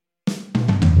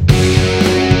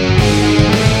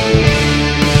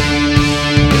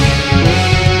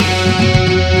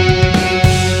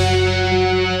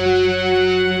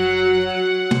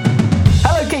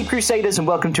Crusaders, and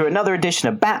welcome to another edition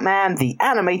of Batman, the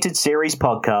Animated Series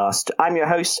podcast. I'm your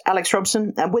host, Alex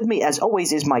Robson, and with me, as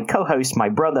always, is my co-host, my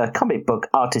brother, comic book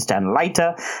artist and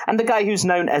lighter, and the guy who's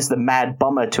known as the Mad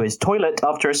Bomber to his toilet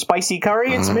after a spicy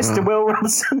curry. It's Mr. Will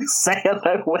Robson. Say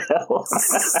hello, Will.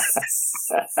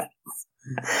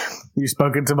 You've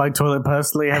spoken to my toilet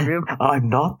personally, have you? I'm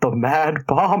not the Mad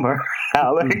Bomber,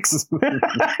 Alex.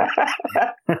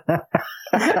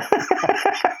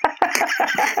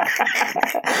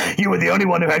 You were the only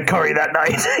one who had curry that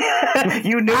night.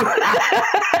 You knew.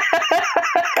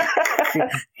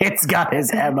 It's got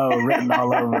his MO written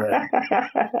all over it.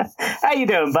 How you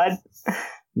doing, bud?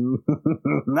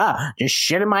 Nah, just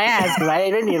shit in my ass because I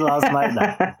ate Indian last night.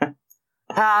 No.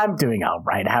 I'm doing all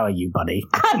right. How are you, buddy?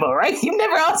 I'm all right. You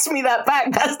never asked me that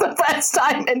back. That's the first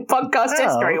time in podcast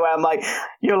history where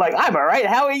you're like, I'm all right.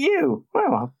 How are you?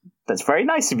 Well, that's very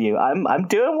nice of you. I'm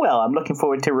doing well. I'm looking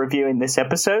forward to reviewing this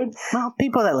episode. Well,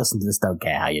 people that listen to this don't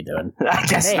care how you're doing. I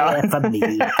guess They're not. here for me.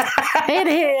 They're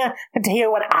here to hear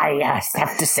what I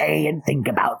have to say and think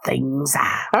about things.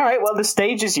 All right. Well, the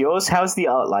stage is yours. How's the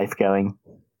art life going?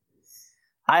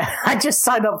 I just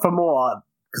signed up for more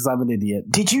because I'm an idiot.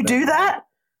 Did you do that?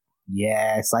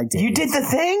 Yes, I did. You did the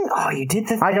thing? Oh, you did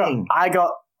the thing. I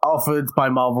got offered by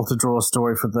Marvel to draw a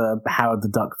story for the Howard the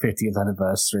Duck 50th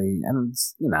anniversary, and,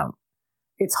 you know,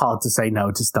 it's hard to say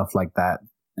no to stuff like that.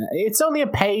 It's only a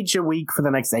page a week for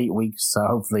the next 8 weeks, so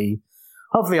hopefully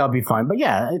I'll be fine. But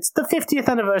yeah, it's the 50th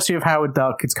anniversary of Howard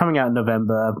Duck. It's coming out in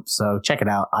November, so check it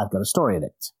out. I've got a story in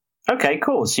it. Okay,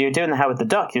 cool. So you're doing the Howard the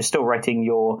Duck. You're still writing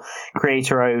your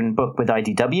creator-owned book with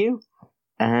IDW.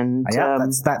 And yeah,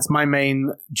 that's my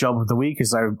main job of the week.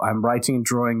 Is I'm writing and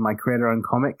drawing my creator-owned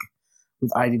comic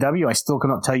with IDW. I still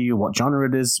cannot tell you what genre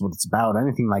it is, what it's about,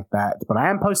 anything like that. But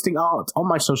I am posting art on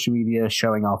my social media,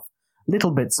 showing off little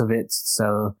bits of it.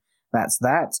 So that's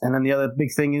that. And then the other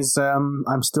big thing is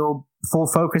I'm still full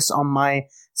focus on my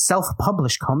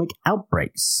self-published comic,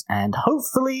 Outbreaks. And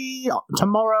hopefully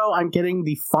tomorrow I'm getting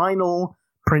the final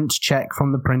print check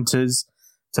from the printers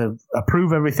to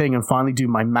approve everything and finally do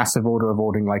my massive order of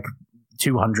ordering like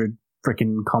 200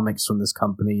 freaking comics from this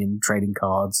company and trading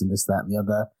cards and this, that, and the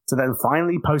other to then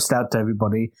finally post out to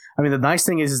everybody. I mean, the nice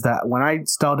thing is that when I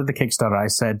started the Kickstarter, I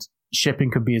said shipping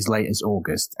could be as late as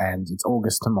August, and it's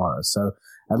August tomorrow. So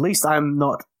at least I'm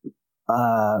not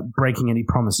breaking any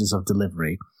promises of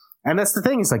delivery. And that's the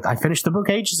thing, is like I finished the book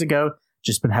ages ago,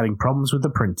 just been having problems with the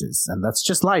printers, and that's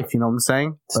just life, you know what I'm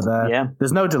saying? But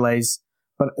there's no delays.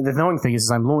 But the annoying thing is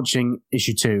I'm launching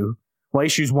issue 2, well,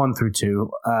 issues 1 through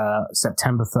 2,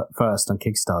 September 1st on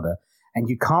Kickstarter. And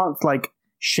you can't,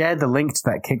 share the link to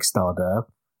that Kickstarter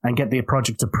and get the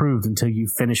project approved until you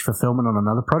finish fulfillment on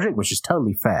another project, which is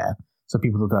totally fair. So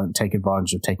people don't take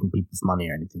advantage of taking people's money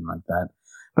or anything like that.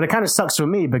 But it kind of sucks for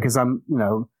me because I'm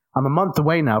a month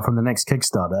away now from the next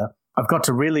Kickstarter. I've got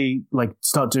to really,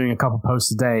 start doing a couple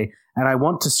posts a day. And I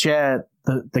want to share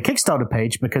the Kickstarter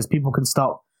page because people can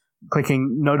start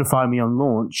clicking notify me on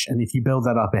launch, and if you build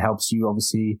that up, it helps you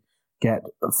obviously get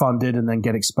funded and then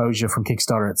get exposure from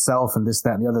Kickstarter itself and this,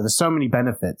 that, and the other. There's so many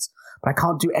benefits, but I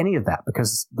can't do any of that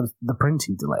because the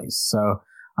printing delays. So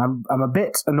I'm a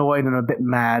bit annoyed and a bit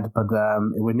mad, but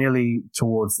we're nearly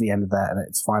towards the end of that, and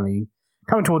it's finally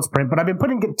coming towards print. But I've been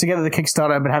putting together the Kickstarter.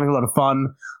 I've been having a lot of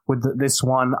fun with this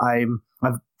one. I'm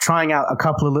trying out a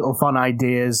couple of little fun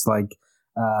ideas,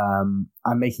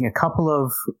 I'm making a couple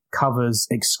of covers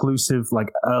exclusive,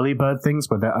 early bird things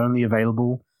where they're only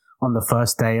available on the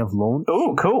first day of launch.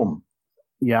 Oh, cool.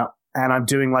 Yeah. And I'm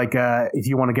doing if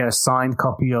you want to get a signed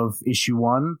copy of issue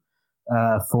 1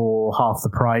 for half the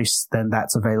price, then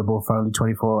that's available for only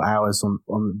 24 hours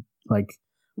on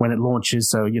when it launches.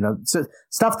 So, so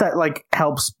stuff that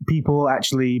helps people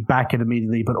actually back it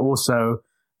immediately, but also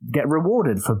get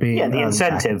rewarded for being the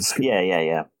incentive.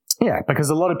 Yeah. Yeah, because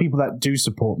a lot of people that do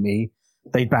support me,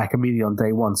 they back immediately on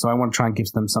day one. So I want to try and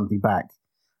give them something back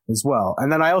as well.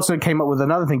 And then I also came up with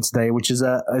another thing today, which is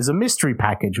a mystery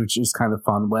package, which is kind of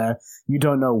fun, where you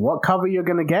don't know what cover you're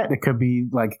going to get. It could be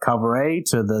cover A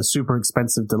to the super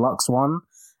expensive deluxe one,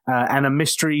 and a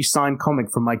mystery signed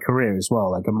comic from my career as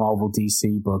well, like a Marvel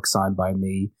DC book signed by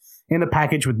me in a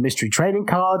package with mystery trading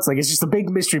cards. It's just a big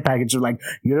mystery package of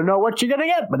you don't know what you're going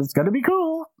to get, but it's going to be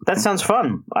cool. That sounds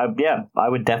fun. I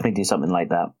would definitely do something like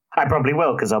that. I probably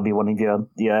will, because I'll be one of your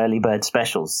early bird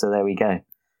specials. So there we go.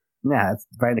 Yeah, it's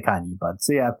very kind of you, bud.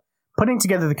 So yeah, putting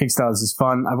together the Kickstarters is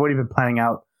fun. I've already been planning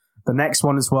out the next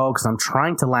one as well, because I'm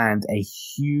trying to land a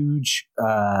huge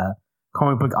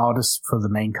comic book artist for the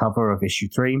main cover of issue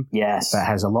 3. Yes. That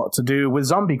has a lot to do with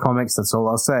zombie comics, that's all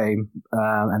I'll say.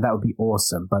 And that would be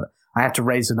awesome. But I have to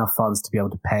raise enough funds to be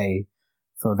able to pay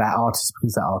for that artist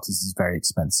because that artist is very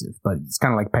expensive. But it's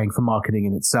kind of like paying for marketing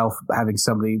in itself, having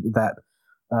somebody with that,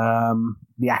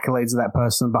 the accolades of that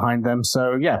person behind them.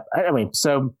 So yeah, anyway,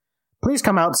 so please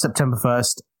come out September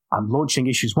 1st. I'm launching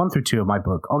issues 1 through 2 of my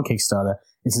book on Kickstarter.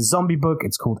 It's a zombie book.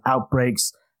 It's called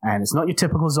Outbreaks. And it's not your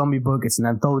typical zombie book. It's an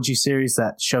anthology series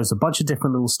that shows a bunch of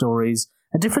different little stories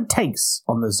and different takes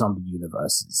on the zombie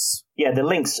universes. Yeah, the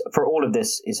links for all of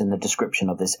this is in the description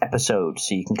of this episode,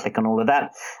 so you can click on all of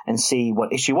that and see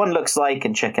what issue 1 looks like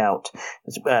and check out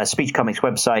Speech Comics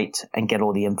website and get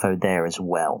all the info there as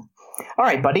well. All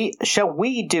right, buddy, shall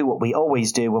we do what we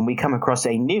always do when we come across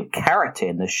a new character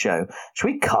in the show? Should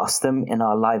we cast them in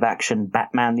our live-action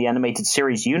Batman the Animated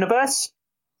Series universe?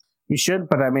 We should,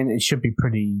 but I mean, it should be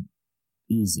pretty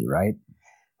easy, right?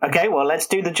 Okay, well, let's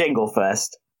do the jingle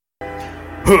first.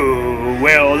 Who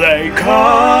will they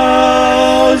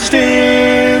cast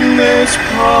in this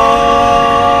part?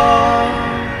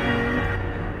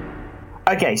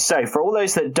 Okay, so for all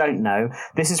those that don't know,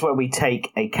 this is where we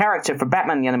take a character from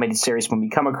Batman the Animated Series when we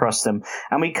come across them,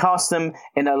 and we cast them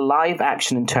in a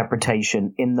live-action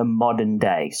interpretation in the modern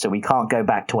day. So we can't go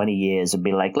back 20 years and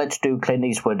be like, let's do Clint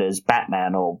Eastwood as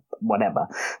Batman or whatever.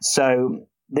 So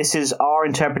this is our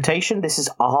interpretation. This is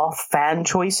our fan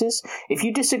choices. If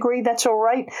you disagree, that's all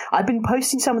right. I've been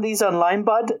posting some of these online,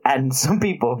 bud, and some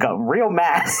people got real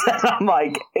mad. And I'm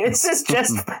like, this is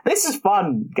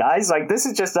fun, guys. Like, this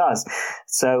is just us.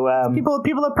 So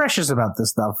people are precious about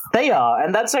this stuff. They are,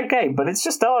 and that's okay. But it's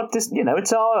just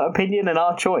it's our opinion and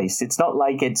our choice. It's not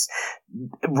like it's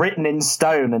written in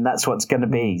stone and that's what's going to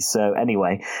be. So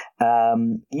anyway,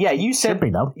 you said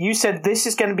this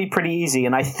is going to be pretty easy,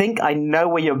 and I think I know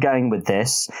where you're going with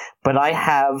this, but I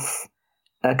have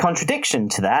a contradiction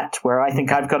to that where I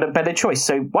think I've got a better choice.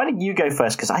 So why don't you go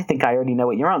first, because I think I already know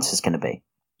what your answer is going to be.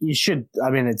 You should.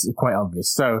 I mean, it's quite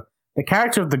obvious. So the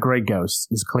character of the Grey Ghost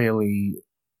is clearly,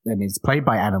 I mean, it's played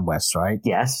by Adam West, right?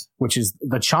 Yes. Which is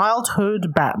the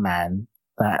childhood Batman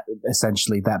that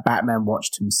Batman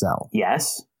watched himself.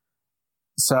 Yes.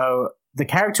 So the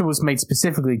character was made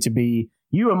specifically to be,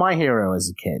 you were my hero as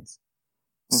a kid.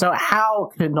 So how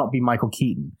could it not be Michael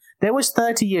Keaton? There was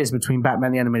 30 years between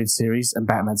Batman the Animated Series and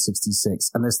Batman 66,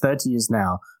 and there's 30 years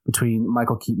now between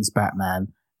Michael Keaton's Batman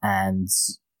and,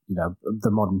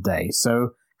 the modern day.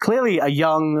 So clearly a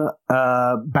young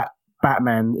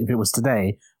Batman, if it was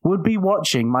today, would be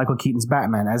watching Michael Keaton's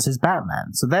Batman as his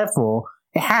Batman. So therefore,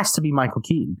 it has to be Michael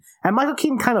Keaton. And Michael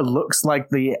Keaton kind of looks like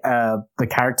the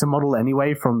character model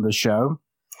anyway from the show.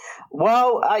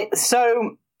 Well, I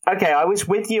was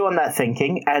with you on that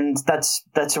thinking, and that's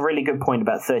a really good point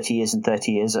about 30 years and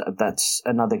 30 years. That's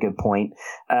another good point.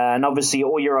 And obviously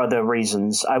all your other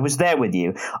reasons, I was there with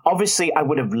you. Obviously, I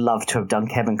would have loved to have done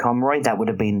Kevin Conroy. That would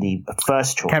have been the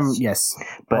first choice. Yes,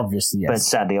 obviously, yes. But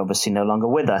sadly, obviously no longer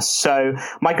with us. So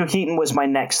Michael Keaton was my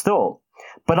next thought.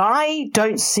 But I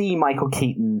don't see Michael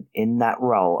Keaton in that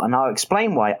role, and I'll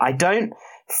explain why. I don't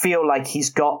feel like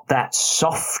he's got that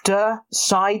softer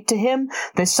side to him.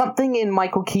 There's something in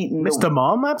Michael Keaton. Mr.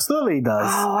 Mom absolutely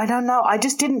does. Oh, I don't know. I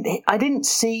didn't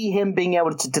see him being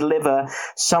able to deliver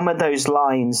some of those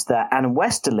lines that Adam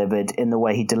West delivered in the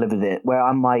way he delivered it, where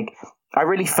I'm like, I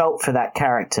really felt for that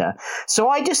character. So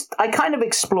I kind of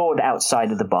explored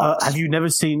outside of the box. Have you never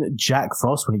seen Jack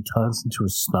Frost when he turns into a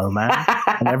snowman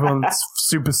and everyone's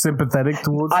super sympathetic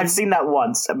towards him? I've seen that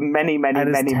once, many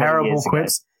terrible years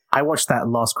quips. ago. I watched that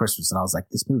last Christmas and I was like,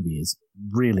 this movie is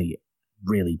really,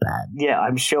 really bad. Yeah,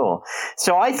 I'm sure.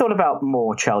 So I thought about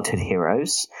more childhood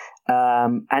heroes,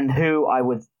 and who I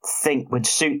would think would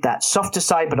suit that softer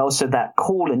side, but also that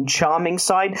cool and charming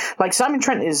side. Like Simon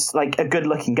Trent is like a good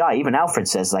looking guy. Even Alfred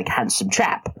says like handsome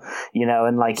chap,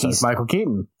 and like so he's Michael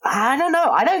Keaton. I don't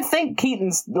know. I don't think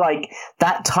Keaton's like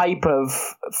that type of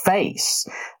face.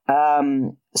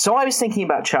 So I was thinking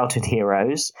about childhood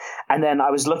heroes, and then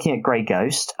I was looking at Grey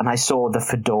Ghost, and I saw the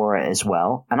fedora as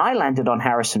well, and I landed on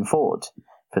Harrison Ford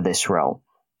for this role.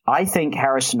 I think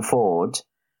Harrison Ford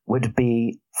would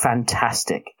be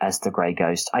fantastic as the Grey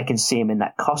Ghost. I can see him in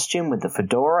that costume with the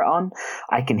fedora on.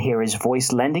 I can hear his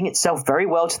voice lending itself very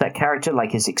well to that character,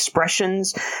 like his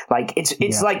expressions. Like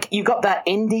it's like you got that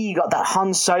Indy, you got that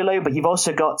Han Solo, but you've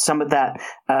also got some of that.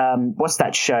 What's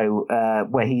that show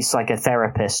where he's like a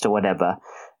therapist or whatever?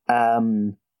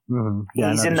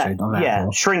 He's in that.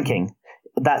 Shrinking.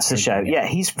 That's the show. Yeah,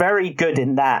 he's very good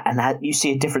in that, and you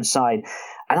see a different side.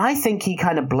 And I think he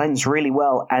kind of blends really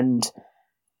well and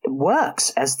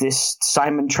works as this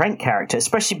Simon Trent character,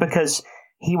 especially because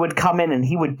he would come in and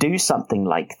he would do something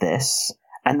like this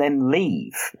and then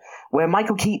leave. Where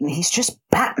Michael Keaton, he's just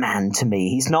Batman to me.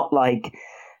 He's not like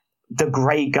the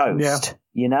Grey Ghost.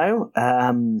 You know?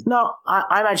 No,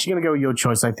 I'm actually going to go with your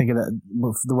choice. I think that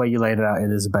with the way you laid it out,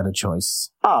 it is a better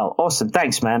choice. Oh, awesome.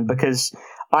 Thanks, man, because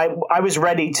I was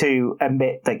ready to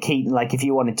admit that Keaton, like, if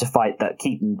you wanted to fight, that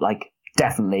Keaton, like,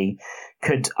 definitely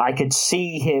I could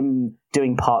see him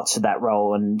doing parts of that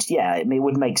role, and yeah, it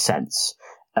would make sense.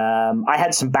 I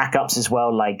had some backups as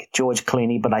well, like George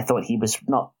Clooney, but I thought he was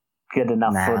not good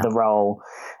enough for the role.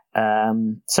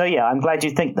 So yeah, I'm glad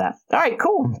you think that. All right,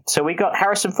 cool. So we got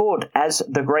Harrison Ford as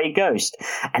the Grey Ghost.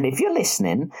 And if you're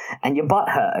listening and you're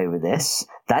butthurt over this,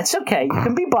 that's okay. You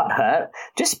can be butthurt.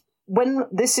 Just when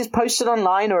this is posted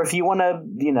online, or if you want to,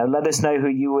 let us know who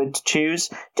you would choose,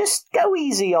 just go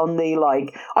easy on the,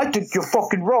 like, I think you're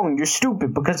fucking wrong, you're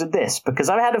stupid because of this. Because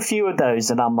I've had a few of those,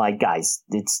 and I'm like, guys,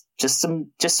 it's just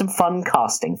some fun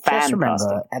casting, Just remember,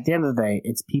 casting. at the end of the day,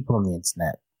 it's people on the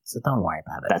internet. So don't worry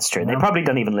about it. That's true. They probably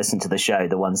don't even listen to the show,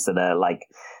 the ones that are, like,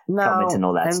 commenting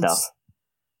all that stuff.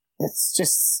 It's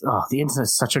just, the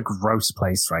internet's such a gross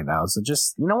place right now. So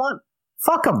just, you know what?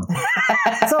 Fuck them.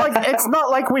 It's not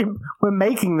like we're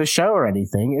making the show or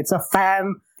anything. It's a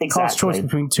fan cast choice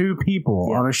between two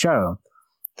people on a show.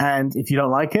 And if you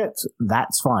don't like it,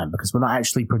 that's fine, because we're not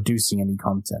actually producing any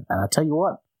content. And I tell you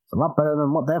what, it's a lot better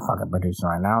than what they're fucking producing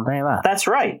right now. I'll tell you that. That's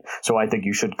right. So I think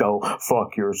you should go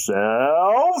fuck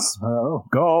yourselves. Oh,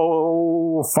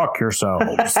 go fuck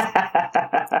yourselves.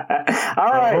 All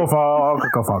right.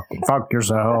 Go fuck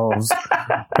yourselves.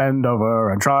 Bend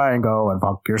over and try and go and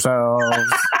fuck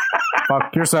yourselves.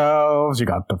 Fuck yourselves. You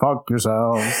got to fuck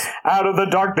yourselves. Out of the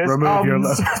darkness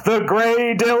comes the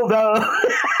gray dildo.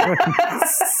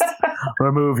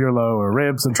 Remove your lower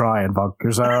ribs and try and fuck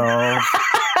yourself.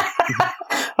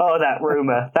 Oh, that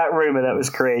rumor that was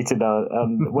created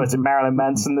on was it Marilyn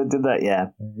Manson that did that? Yeah.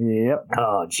 Yep.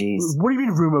 Oh, jeez. What do you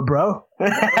mean rumor, bro?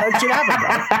 That should happen,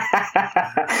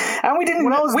 bro. And we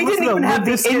didn't even have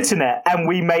the internet, and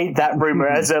we made that rumor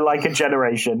as a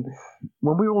generation.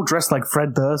 When we were all dressed like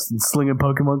Fred Durst and slinging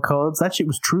Pokemon cards, that shit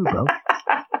was true, bro.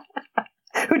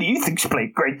 Who do you think's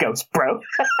played Grey Ghost, bro?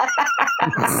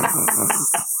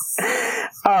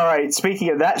 All right,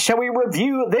 speaking of that, shall we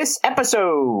review this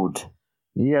episode?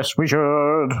 Yes, we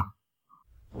should.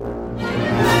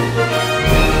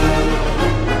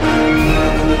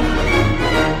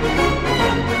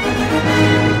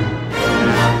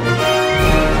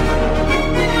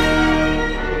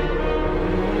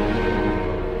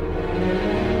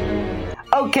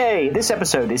 Okay, this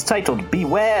episode is titled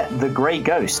Beware the Grey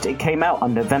Ghost. It came out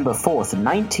on November 4th,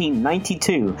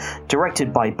 1992,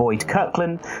 directed by Boyd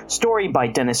Kirkland, story by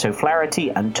Dennis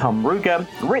O'Flaherty and Tom Ruger,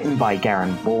 written by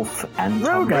Garen Wolfe and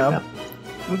Tom Ruger.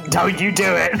 Don't you do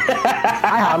it!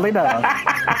 I hardly know.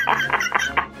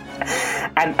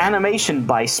 And animation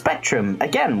by Spectrum.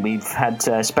 Again, we've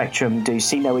had Spectrum do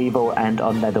See No Evil and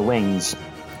On Leather Wings.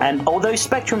 And although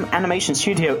Spectrum Animation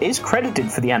Studio is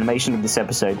credited for the animation of this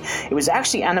episode, it was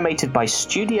actually animated by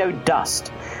Studio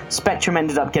Dust. Spectrum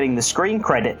ended up getting the screen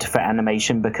credit for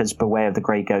animation because Beware of the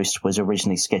Grey Ghost was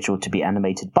originally scheduled to be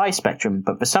animated by Spectrum,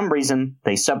 but for some reason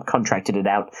they subcontracted it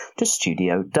out to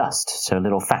Studio Dust. So a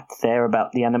little fact there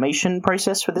about the animation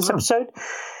process for this episode.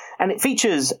 And it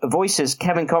features voices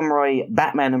Kevin Conroy,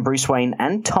 Batman and Bruce Wayne,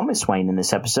 and Thomas Wayne in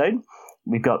this episode.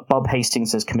 We've got Bob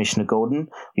Hastings as Commissioner Gordon.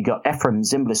 We've got Ephraim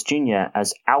Zimbalist Jr.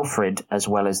 as Alfred, as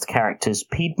well as the characters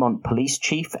Piedmont Police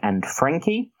Chief and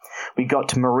Frankie. We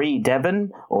got Marie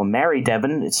Devon, or Mary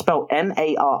Devon. It's spelled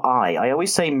M-A-R-I. I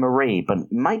always say Marie, but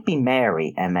it might be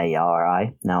Mary,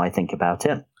 M-A-R-I, now I think about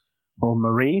it. Or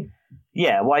Marie?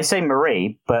 Yeah, well, I say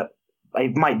Marie, but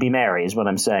it might be Mary is what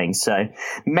I'm saying. So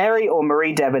Mary or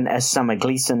Marie Devon as Summer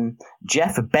Gleason.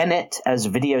 Jeff Bennett as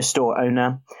video store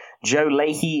owner. Joe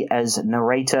Leahy as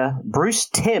narrator, Bruce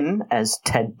Timm as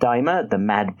Ted Dimer, the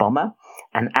Mad Bomber,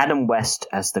 and Adam West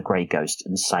as the Grey Ghost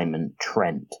and Simon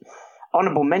Trent.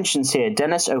 Honorable mentions here,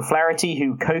 Dennis O'Flaherty,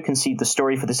 who co-conceived the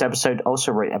story for this episode,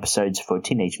 also wrote episodes for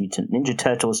Teenage Mutant Ninja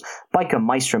Turtles, Biker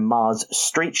Mice from Mars,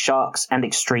 Street Sharks, and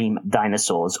Extreme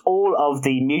Dinosaurs. All of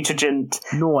the mutagen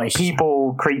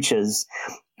people creatures.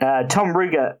 Tom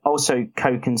Ruger also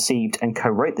co-conceived and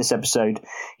co-wrote this episode.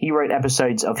 He wrote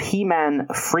episodes of He-Man,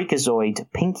 Freakazoid,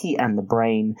 Pinky and the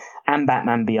Brain, and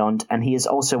Batman Beyond, and he is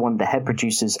also one of the head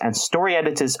producers and story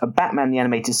editors of Batman the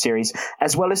Animated Series,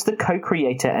 as well as the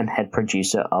co-creator and head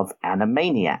producer of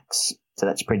Animaniacs. So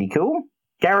that's pretty cool.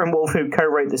 Garen Wolf, who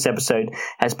co-wrote this episode,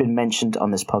 has been mentioned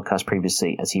on this podcast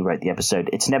previously as he wrote the episode.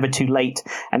 It's never too late,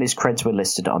 and his creds were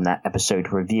listed on that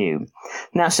episode review.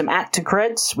 Now, some actor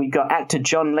creds. We got actor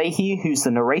John Leahy, who's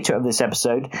the narrator of this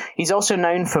episode. He's also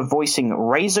known for voicing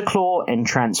Razorclaw in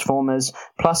Transformers,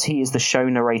 plus he is the show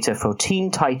narrator for Teen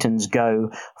Titans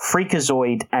Go,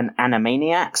 Freakazoid, and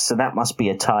Animaniacs, so that must be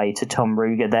a tie to Tom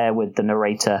Ruger there with the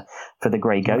narrator for The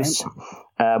Grey Ghost.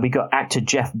 We got actor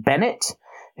Jeff Bennett,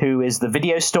 who is the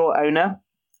video store owner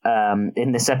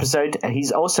in this episode.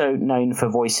 He's also known for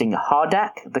voicing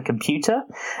Hardak, the computer,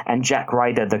 and Jack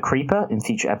Ryder, the creeper, in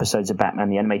future episodes of Batman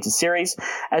the Animated Series,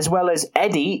 as well as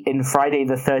Eddie in Friday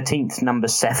the 13th, number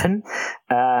 7.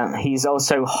 He's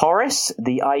also Horace,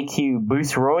 the IQ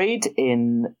Boothroyd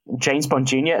in James Bond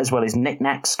Jr., as well as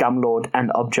Knick-Knack, Scumlord, and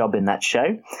Objob in that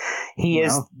show. He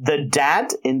is the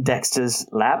dad in Dexter's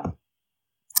Lab.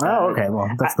 Oh, okay. Well,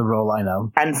 that's the role I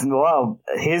know. And, well,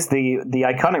 here's the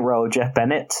iconic role of Jeff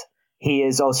Bennett. He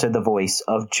is also the voice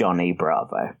of Johnny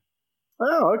Bravo.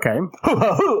 Oh, okay.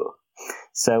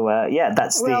 So,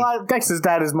 that's Dexter's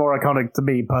dad is more iconic to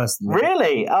me personally.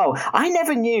 Really? Oh, I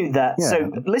never knew that. Yeah.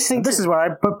 So, listening this is where I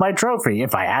put my trophy,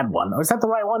 if I had one. Oh, is that the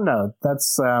right one? No,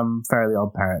 that's Fairly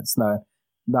Odd Parents.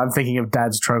 No, I'm thinking of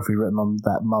Dad's trophy written on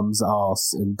that mum's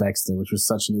arse in Dexter, which was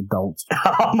such an adult.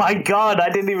 Oh my God, I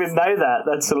didn't even know that.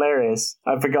 That's hilarious.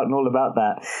 I've forgotten all about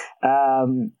that.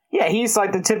 Yeah, he's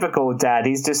like the typical dad.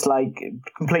 He's just like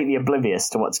completely oblivious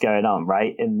to what's going on,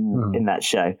 right, in that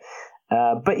show.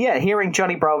 But yeah, hearing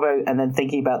Johnny Bravo and then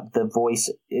thinking about the voice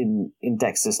in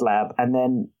Dexter's Lab and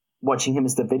then watching him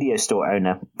as the video store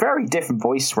owner, very different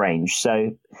voice range.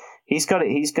 So he's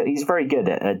very good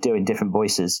at doing different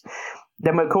voices.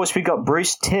 Then, of course, we got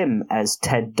Bruce Timm as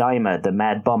Ted Dimer, the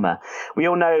Mad Bomber. We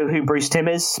all know who Bruce Timm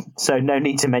is, so no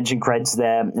need to mention creds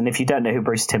there. And if you don't know who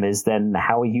Bruce Timm is, then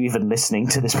how are you even listening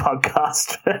to this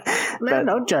podcast?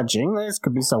 No judging. This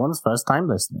could be someone's first time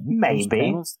listening.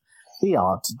 Maybe. The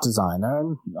art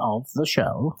designer of the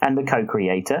show. And the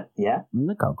co-creator, yeah. And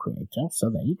the co-creator.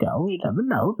 So there you go. You never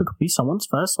know. It could be someone's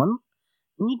first one.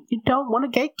 You don't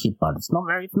want to gatekeep on it. It's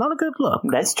not a good look.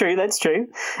 That's true.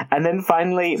 And then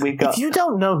finally, we've got... If you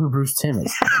don't know who Bruce Timm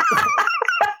is,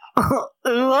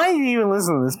 why do you even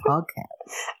listen to this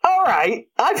podcast? All right.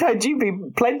 I've heard you be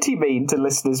plenty mean to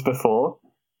listeners before.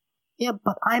 Yeah,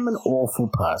 but I'm an awful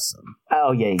person.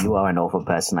 Oh, yeah, you are an awful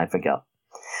person. I forgot.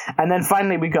 And then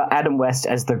finally, we got Adam West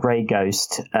as the Grey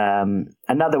Ghost.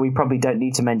 Another we probably don't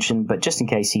need to mention, but just in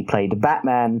case, he played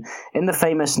Batman in the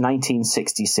famous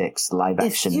 1966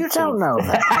 live-action. If you don't know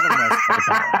that, Adam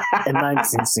West in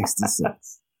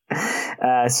 1966.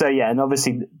 So yeah, and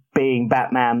obviously being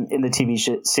Batman in the TV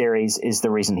series is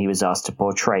the reason he was asked to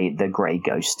portray the Grey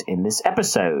Ghost in this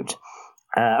episode.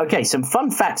 Okay, some fun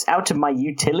facts out of my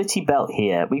utility belt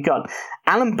here. We got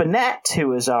Alan Burnett, who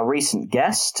was our recent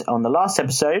guest on the last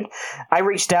episode. I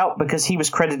reached out because he was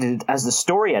credited as the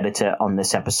story editor on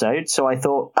this episode, so I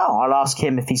thought, I'll ask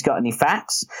him if he's got any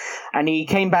facts. And he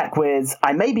came back with,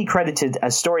 I may be credited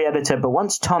as story editor, but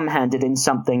once Tom handed in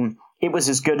something, it was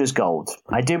as good as gold.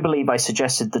 I do believe I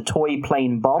suggested the toy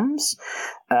plane bombs.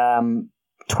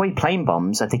 Toy plane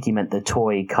bombs? I think he meant the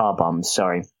toy car bombs,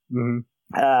 sorry. Mm-hmm.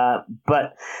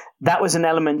 But that was an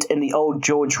element in the old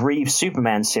George Reeves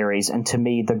Superman series, and to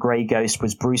me, the Grey Ghost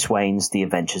was Bruce Wayne's The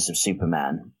Adventures of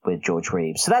Superman with George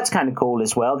Reeves. So that's kind of cool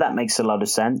as well. That makes a lot of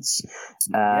sense.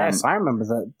 Yes, I remember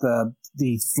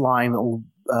the flying little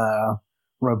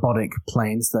robotic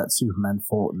planes that Superman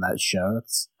fought in that show.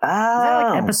 Is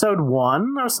that like episode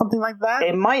 1 or something like that?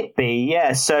 It might be,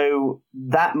 yeah. So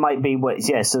that might be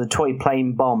so the toy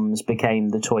plane bombs became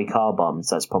the toy car bombs.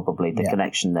 That's probably the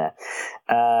connection there.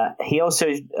 He also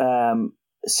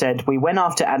said, we went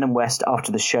after Adam West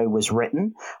after the show was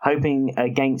written, hoping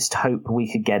against hope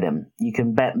we could get him. You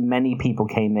can bet many people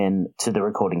came in to the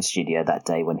recording studio that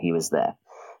day when he was there.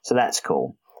 So that's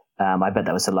cool. I bet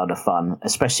that was a lot of fun,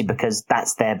 especially because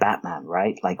that's their Batman,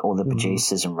 right? Like all the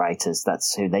producers and writers,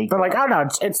 that's who they... They're like, oh no,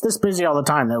 it's this busy all the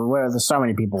time. There's so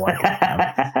many people working.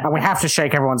 And we have to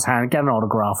shake everyone's hand, get an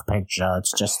autograph picture.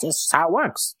 It's how it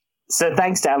works. So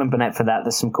thanks to Alan Burnett for that.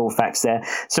 There's some cool facts there.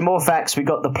 Some more facts. We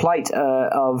got the plight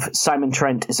of Simon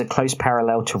Trent is a close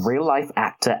parallel to real-life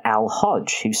actor Al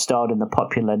Hodge, who starred in the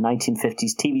popular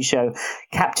 1950s TV show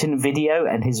Captain Video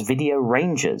and his Video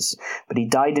Rangers. But he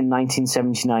died in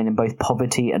 1979 in both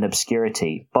poverty and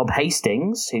obscurity. Bob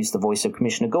Hastings, who's the voice of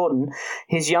Commissioner Gordon,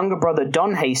 his younger brother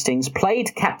Don Hastings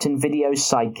played Captain Video's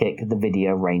sidekick, the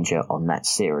Video Ranger, on that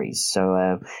series.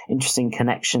 So interesting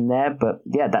connection there. But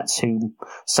yeah, that's who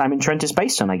Simon Trent is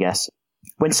based on, I guess.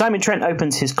 When Simon Trent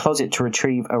opens his closet to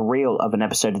retrieve a reel of an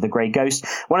episode of The Grey Ghost,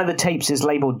 one of the tapes is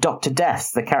labelled Dr.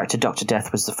 Death. The character Dr.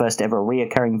 Death was the first ever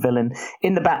reoccurring villain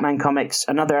in the Batman comics.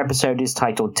 Another episode is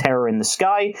titled Terror in the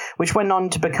Sky, which went on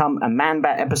to become a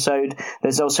Man-Bat episode.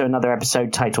 There's also another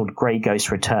episode titled Grey Ghost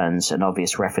Returns, an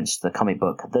obvious reference to the comic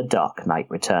book The Dark Knight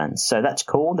Returns. So that's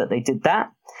cool that they did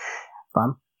that.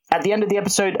 Fun. At the end of the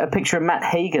episode, a picture of Matt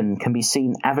Hagen can be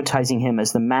seen advertising him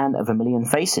as the Man of a Million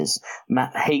Faces.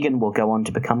 Matt Hagen will go on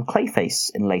to become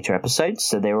Clayface in later episodes,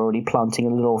 so they're already planting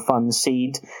a little fun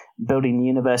seed, building the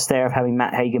universe there of having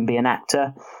Matt Hagen be an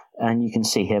actor, and you can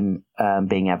see him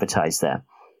being advertised there.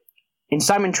 In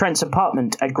Simon Trent's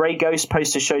apartment, a Grey Ghost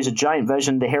poster shows a giant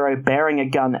version of the hero bearing a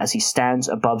gun as he stands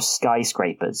above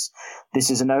skyscrapers.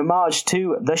 This is an homage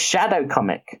to the Shadow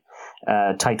comic,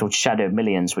 titled Shadow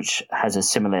Millions, which has a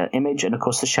similar image, and of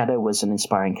course the Shadow was an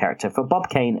inspiring character for Bob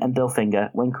Kane and Bill Finger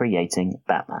when creating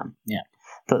Batman. Yeah.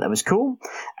 Thought that was cool.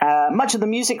 Much of the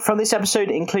music from this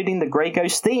episode, including the Grey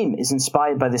Ghost theme, is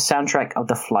inspired by the soundtrack of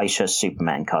the Fleischer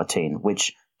Superman cartoon,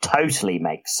 which totally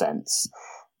makes sense.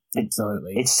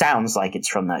 Absolutely. It sounds like it's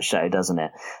from that show, doesn't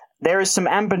it? There is some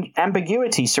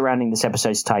ambiguity surrounding this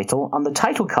episode's title. On the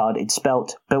title card, it's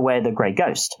spelt Beware the Grey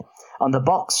Ghost. On the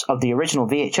box of the original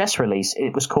VHS release,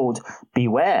 it was called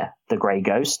Beware the Grey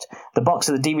Ghost. The box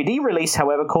of the DVD release,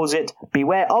 however, calls it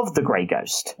Beware of the Grey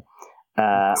Ghost.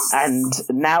 And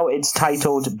now it's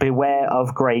titled Beware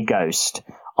of Grey Ghost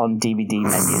on DVD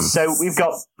menus. So we've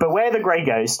got Beware the Grey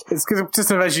Ghost. It's just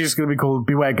eventually just going to be called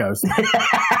Beware Ghost.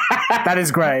 That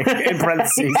is grey, in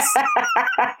parentheses.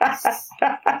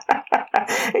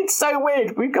 It's so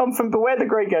weird. We've gone from Beware the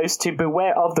Grey Ghost to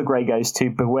Beware of the Grey Ghost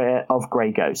to Beware of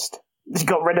Grey Ghost. You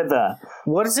got rid of the...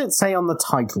 What does it say on the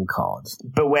title card?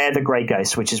 Beware the Grey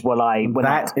Ghost, which is what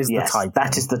the title.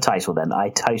 That is the title then. I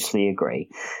totally agree.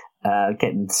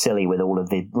 Getting silly with all of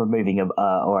the removing of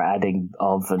or adding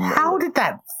of. And how did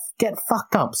that get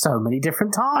fucked up so many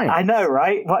different times? I know,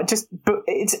 right? But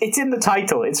it's in the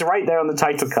title. It's right there on the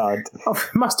title card. Oh,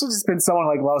 it must have just been someone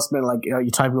like last minute, like you're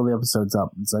typing all the episodes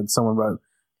up. It's like someone wrote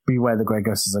 "Beware the Grey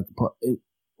Ghost." Is like,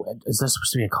 is there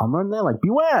supposed to be a comma in there? Like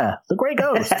 "Beware the Grey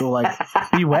Ghost" or like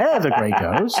 "Beware the Grey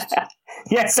Ghost"?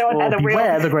 Yeah, someone had a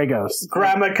 "Beware real the Grey Ghost"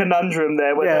 grammar conundrum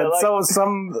there. Yeah, like,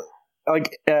 some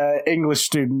English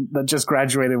student that just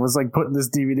graduated was like putting this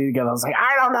DVD together. I was like,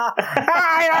 I don't know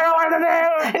what to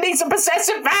do. It needs a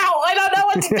possessive vowel. I don't know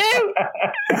what to do.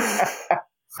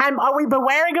 Are we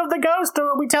bewaring of the ghost,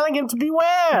 or are we telling him to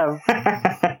beware?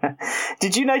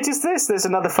 Did you notice this? There's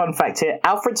another fun fact here.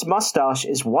 Alfred's mustache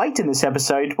is white in this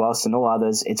episode, whilst in all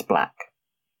others it's black.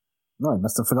 No, he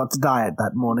must have forgot to dye it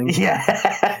that morning. Yeah.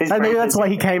 And maybe that's why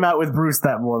he came out with Bruce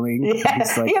that morning. Yeah,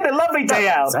 like, he had a lovely day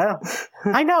out.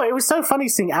 I know, it was so funny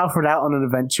seeing Alfred out on an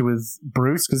adventure with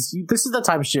Bruce, because this is the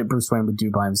type of shit Bruce Wayne would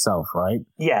do by himself, right?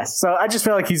 Yes. So I just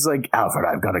feel like he's like, Alfred,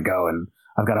 I've got to go and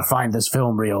I've got to find this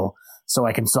film reel so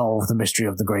I can solve the mystery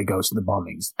of the Grey Ghost and the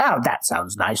bombings. Oh, that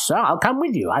sounds nice, sir. I'll come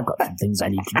with you. I've got some things I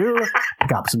need to do.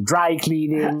 Got some dry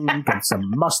cleaning, got some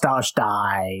mustache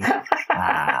dye.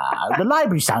 The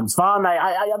library sounds fun.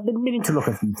 I've been meaning to look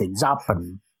a few things up,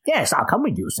 and yes, I'll come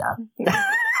with you, sir.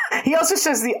 He also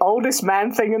says the oldest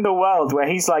man thing in the world, where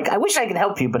he's like, I wish I could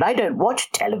help you, but I don't watch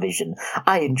television.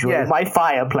 I enjoy my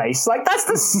fireplace. Like, that's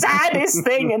the saddest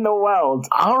thing in the world.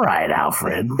 All right,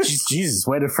 Alfred. Jesus,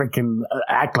 way to freaking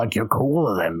act like you're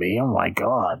cooler than me. Oh, my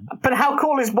God. But how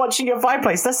cool is watching your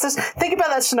fireplace? Think about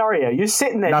that scenario. You're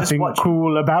sitting there Nothing just watching.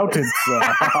 Cool about it, sir.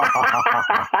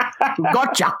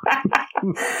 Gotcha.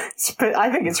 But I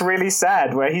think it's really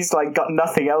sad, where he's like got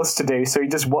nothing else to do, so he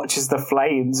just watches the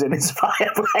flames in his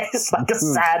fireplace. Like a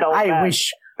sad old man. I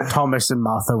wish Thomas and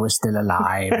Martha were still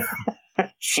alive.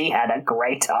 She had a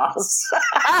great ass.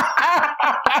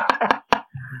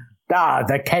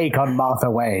 The cake on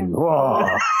Martha Wayne.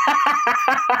 Whoa.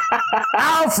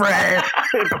 Alfred!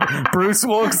 Bruce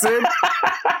walks in.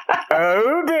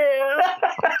 Oh, dear.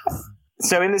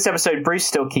 So in this episode, Bruce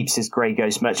still keeps his Grey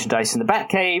Ghost merchandise in the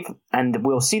Batcave, and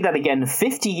we'll see that again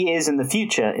 50 years in the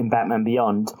future in Batman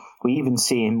Beyond. We even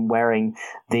see him wearing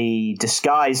the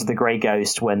disguise of the Grey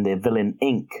Ghost when the villain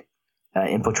Ink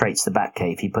infiltrates the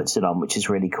Batcave. He puts it on, which is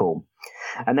really cool.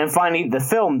 And then finally, the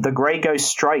film The Grey Ghost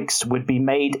Strikes would be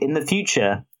made in the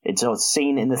future. It's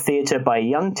seen in the theatre by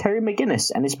young Terry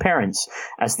McGinnis and his parents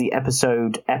as the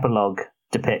episode epilogue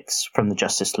depicts from the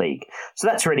Justice League. So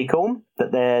that's really cool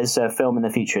that there's a film in the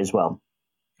future as well.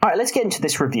 All right, let's get into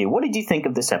this review. What did you think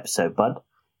of this episode, bud?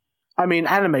 I mean,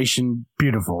 animation,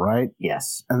 beautiful, right?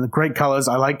 Yes. And the great colors.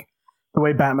 I like the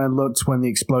way Batman looked when the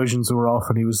explosions were off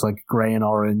and he was like gray and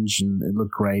orange and it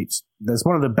looked great. There's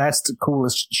one of the best,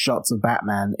 coolest shots of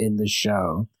Batman in this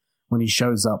show when he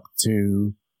shows up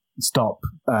to stop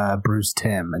Bruce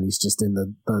Timm, and he's just in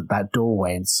that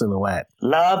doorway in silhouette.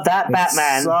 Love that It's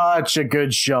Batman. Such a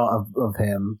good shot of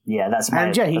him. Yeah, that's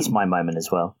my moment as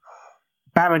well.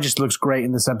 Batman just looks great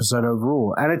in this episode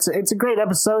overall, and it's a great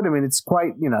episode. I mean, it's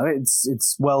quite,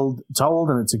 it's well told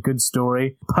and it's a good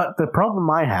story. But the problem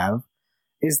I have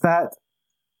is that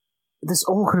this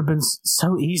all could have been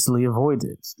so easily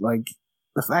avoided. Like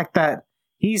the fact that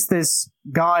he's this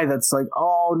guy that's like,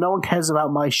 oh, no one cares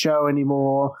about my show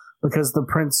anymore because the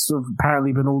prints have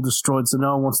apparently been all destroyed, so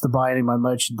no one wants to buy any of my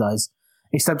merchandise.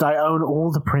 Except I own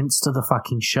all the prints to the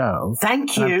fucking show.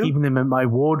 Thank you. And I'm keeping them in my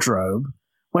wardrobe.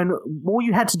 When all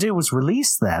you had to do was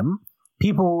release them,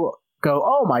 people go,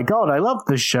 oh my god, I love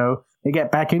this show. They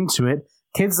get back into it.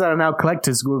 Kids that are now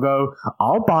collectors will go,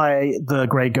 I'll buy the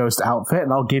Grey Ghost outfit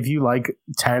and I'll give you like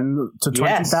 $10,000 to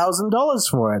 $20,000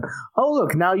 for it. Oh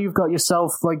look, now you've got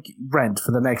yourself like rent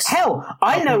for the next. Hell,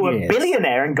 I know a years.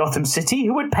 billionaire in Gotham City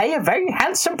who would pay a very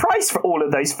handsome price for all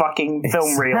of those fucking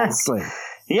film reels.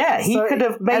 Yeah, he could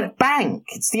have made bank.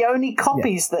 It's the only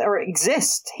copies that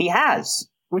exist. He has.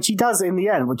 Which he does in the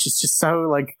end, which is just so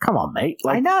like, come on, mate.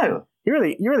 Like, I know. You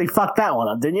really fucked that one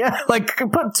up, didn't you? Like,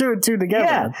 put two and two together.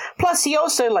 Yeah. Plus, he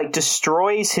also,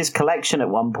 destroys his collection at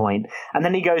one point, and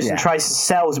then he goes and tries to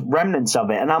sell remnants of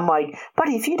it. And I'm like,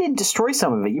 buddy, if you didn't destroy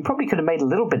some of it, you probably could have made a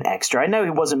little bit extra. I know he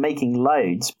wasn't making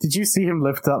loads. Did you see him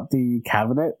lift up the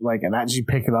cabinet, and actually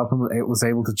pick it up and it was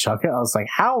able to chuck it? I was like,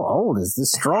 how old is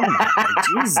this strong man? Like,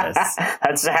 Jesus.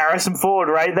 That's Harrison Ford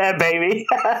right there, baby.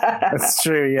 That's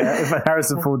true, yeah. If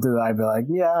Harrison Ford did that, I'd be like,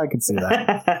 yeah, I can see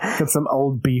that. Got some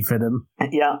old beef in him.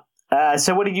 Yeah.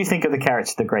 So what did you think of the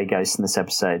character, the Grey Ghost, in this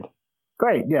episode?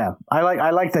 Great, yeah. I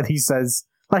like that he says,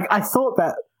 I thought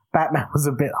that Batman was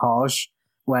a bit harsh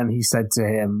when he said to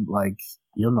him,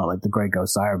 you're not like the Grey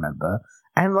Ghost I remember.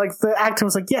 And, the actor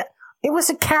was like, yeah, it was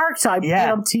a character I played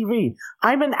on TV.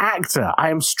 I'm an actor. I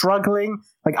am struggling.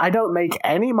 I don't make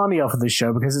any money off of this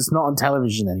show because it's not on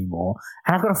television anymore.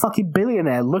 And I've got a fucking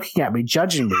billionaire looking at me,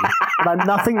 judging me. And I'm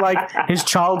nothing like his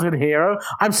childhood hero.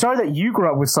 I'm sorry that you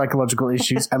grew up with psychological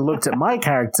issues and looked at my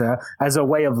character as a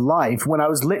way of life when I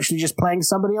was literally just playing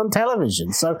somebody on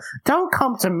television. So don't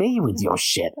come to me with your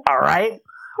shit, all right?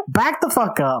 Back the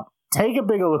fuck up, take a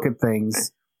bigger look at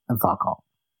things, and fuck off.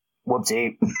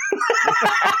 Whoopsie.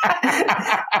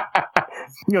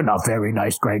 You're not very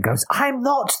nice, Grey Ghost. I'm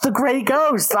not the Grey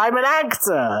Ghost. I'm an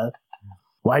actor.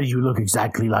 Why do you look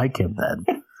exactly like him,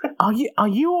 then? Are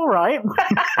you all right?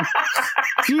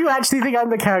 Do you actually think I'm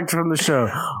the character from the show?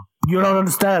 You don't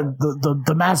understand.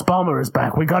 The mass bomber is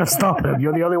back. We gotta stop him.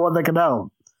 You're the only one that can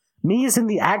help. Me as in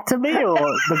the actor me, or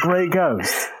the Grey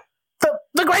Ghost?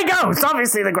 The Grey Ghost!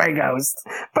 Obviously the Grey Ghost!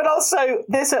 But also,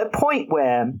 there's a point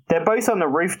where they're both on the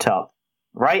rooftop,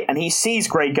 right? And he sees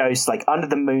Grey Ghost, under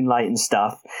the moonlight and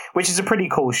stuff, which is a pretty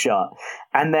cool shot.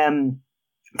 And then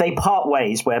they part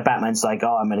ways where Batman's like,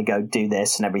 oh, I'm going to go do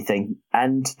this and everything.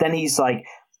 And then he's like,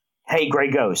 hey,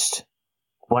 Grey Ghost,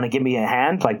 want to give me a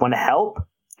hand? Want to help?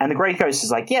 And the Grey Ghost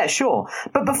is like, yeah, sure.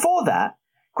 But before that,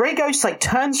 Grey Ghost,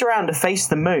 turns around to face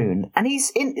the moon, and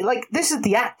he's in, this is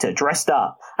the actor dressed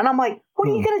up. And I'm like, what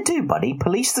are you going to do, buddy?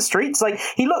 Police the streets?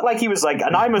 He looked like he was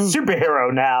and I'm a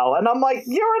superhero now. And I'm like,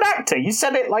 you're an actor. You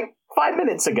said it, 5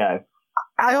 minutes ago.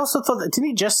 I also thought that, didn't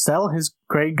he just sell his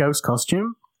Grey Ghost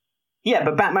costume? Yeah,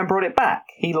 but Batman brought it back.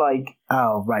 He,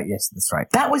 Oh, right, yes, that's right.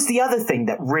 That was the other thing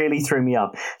that really threw me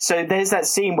up. So there's that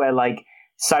scene where,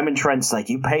 Simon Trent's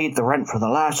you paid the rent for the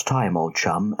last time, old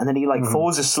chum. And then he,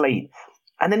 falls asleep.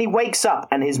 And then he wakes up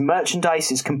and his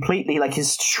merchandise is completely,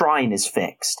 his shrine is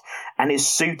fixed and his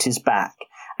suit is back.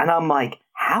 And I'm like,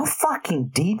 how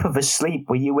fucking deep of a sleep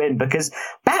were you in? Because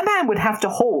Batman would have to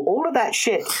haul all of that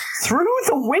shit through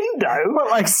the window.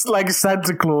 Well, like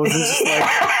Santa Claus is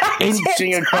just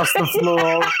inching across the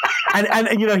floor.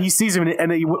 And he sees him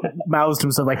and he mouths to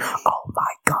himself oh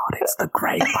my God, it's the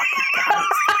Grey fucking Ghost.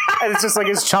 And it's just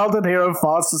his childhood hero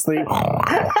fast asleep.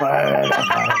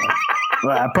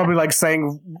 Probably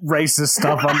saying racist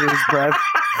stuff under his breath.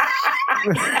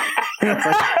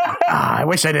 I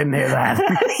wish I didn't hear that.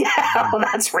 Yeah, well,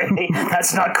 that's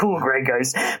not cool, Grey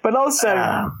Ghost. But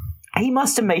also, he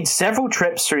must have made several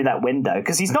trips through that window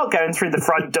because he's not going through the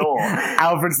front door.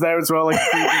 Alfred's there as well, creeping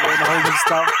and holding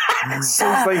stuff.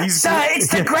 Sir, it's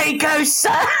the Grey Ghost,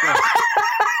 sir.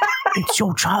 It's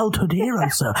your childhood hero,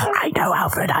 sir. I know,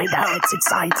 Alfred. I know. It's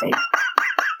exciting.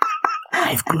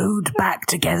 I've glued back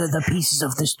together the pieces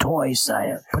of this toy,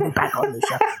 sir. Put it back on the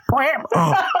shelf.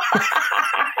 Oh.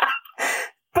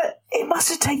 But it must must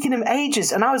have taken him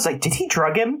ages. And I was like, did he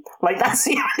drug him? Like, that's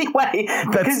the only way.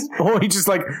 Because Or he just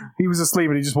like, he was asleep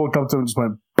and he just walked up to him and just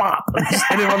went, bop, and just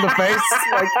hit him on the face.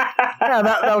 Like, yeah,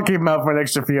 that'll keep him out for an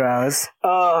extra few hours.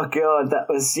 oh god, that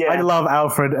was I love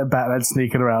Alfred and Batman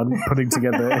sneaking around, putting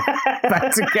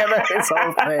back together his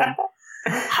whole thing.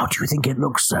 How do you think it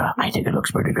looks, sir? I think it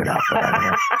looks pretty good,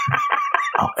 Alfred.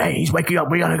 Oh, hey, he's waking up.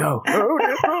 We gotta go.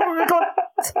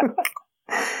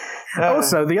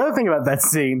 Also, the other thing about that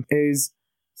scene is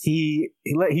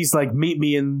he's like, meet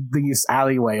me in this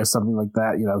alleyway or something like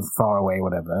that, far away,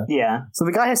 whatever. Yeah. So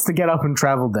the guy has to get up and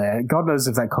travel there. God knows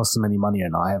if that costs him any money or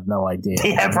not. I have no idea.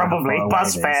 Yeah, probably.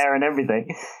 Bus fare and everything.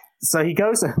 So he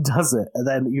goes and does it, and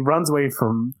then he runs away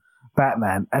from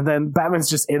Batman, and then Batman's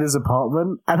just in his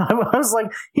apartment, and I was like,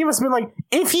 he must have been like,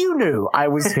 if you knew I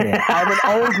was here, I'm an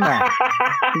old man,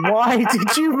 why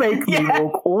did you make me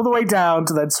walk all the way down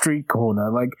to that street corner,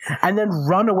 and then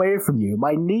run away from you?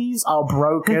 My knees are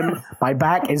broken, my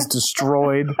back is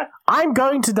destroyed, I'm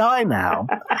going to die now.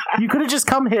 You could have just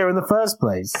come here in the first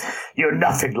place. You're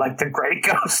nothing like the Grey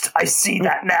Ghost. I see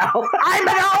that now. I'm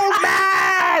an old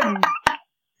man!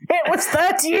 It was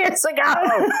 30 years ago!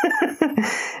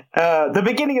 The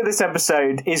beginning of this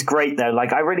episode is great, though.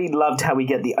 Like, I really loved how we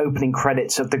get the opening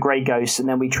credits of the Grey Ghost, and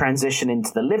then we transition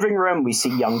into the living room. We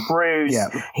see young Bruce. Yeah.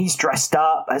 He's dressed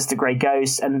up as the Grey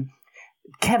Ghost, and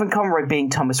Kevin Conroy being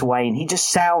Thomas Wayne, he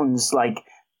just sounds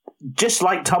just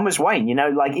like Thomas Wayne,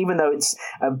 even though it's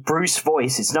a Bruce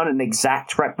voice, it's not an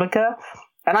exact replica.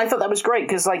 And I thought that was great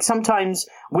because, sometimes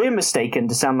we're mistaken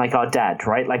to sound like our dad,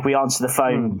 right? Like, we answer the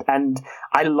phone, and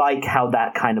I like how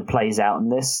that kind of plays out in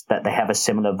this, that they have a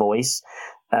similar voice.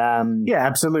 Yeah,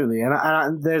 absolutely.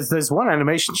 And there's one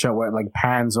animation shot where it,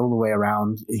 pans all the way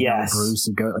around Bruce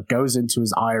and goes into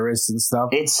his iris and stuff.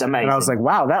 It's amazing. And I was like,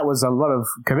 wow, that was a lot of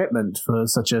commitment for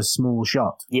such a small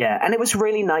shot. Yeah, and it was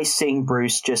really nice seeing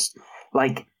Bruce just,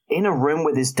 in a room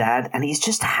with his dad, and he's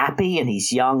just happy, and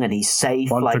he's young, and he's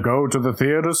safe. Want to go to the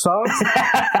theater, son?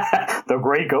 The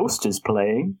Grey Ghost is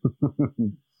playing.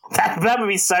 That would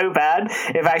be so bad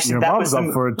if actually Your that mom's was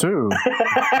up for it too.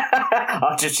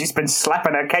 She's been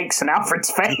slapping her cakes in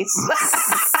Alfred's face.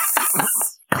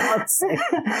 But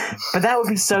that would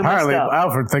be so Apparently, messed up.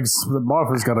 Alfred thinks that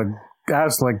Martha's got to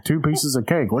ask 2 pieces of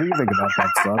cake. What do you think about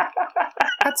that, son?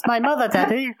 That's my mother,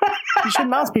 Daddy. You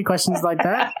shouldn't ask me questions like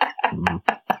that.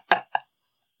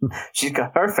 She's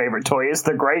got her favorite toy is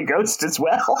the Grey Ghost as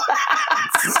well.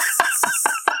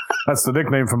 That's the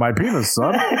nickname for my penis,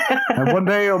 son. And one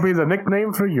day it'll be the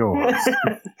nickname for yours.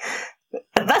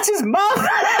 That's his mom!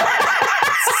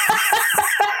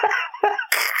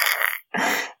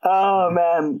 Oh,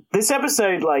 man. This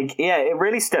episode, it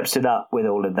really steps it up with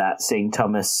all of that, seeing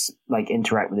Thomas,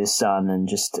 interact with his son, and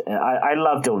just, I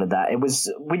loved all of that. It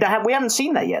was, we haven't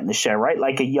seen that yet in the show, right?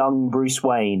 A young Bruce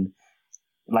Wayne,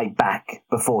 back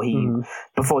before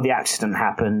before the accident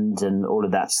happened and all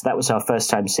of that. So that was our first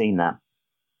time seeing that.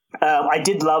 I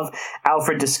did love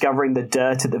Alfred discovering the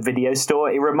dirt at the video store.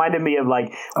 It reminded me of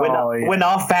when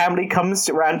our family comes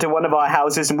around to one of our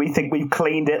houses and we think we've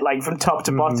cleaned it from top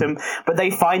to bottom, but they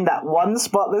find that one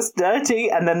spot that's dirty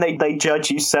and then they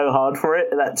judge you so hard for it.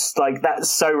 That's that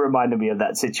so reminded me of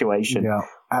that situation. Yeah,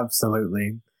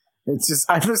 absolutely. It's just,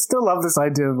 I just still love this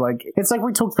idea of it's like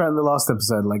we talked about in the last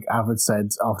episode, Alfred said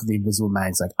after the Invisible Man,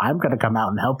 he's I'm going to come out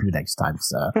and help you next time,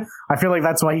 sir. I feel like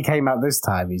that's why he came out this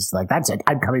time. He's that's it,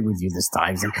 I'm coming with you this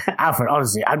time. He's Alfred,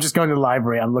 honestly, I'm just going to the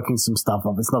library, I'm looking some stuff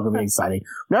up, it's not going to be exciting.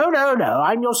 No,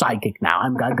 I'm your sidekick now,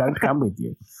 I'm going to come with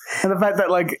you. And the fact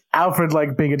that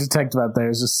Alfred being a detective out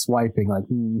there is just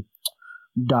swiping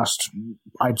dust,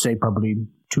 I'd say probably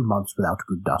 2 months without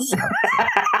good dust.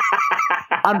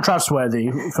 Untrustworthy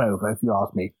folk, if you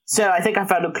ask me. So I think I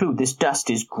found a clue. This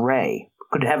dust is grey.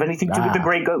 Could it have anything to do with the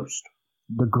Grey Ghost?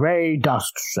 The grey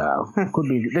dust, sir. Could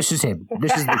be. This is him.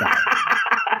 This is the guy.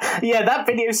 Yeah, that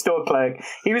video store clerk,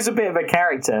 he was a bit of a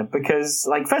character because,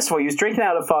 first of all, he was drinking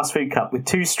out of a fast food cup with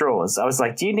 2 straws. I was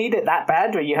like, do you need it that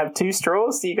bad where you have 2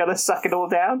 straws? Do you got to suck it all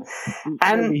down?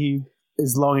 And maybe he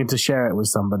is longing to share it with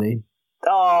somebody.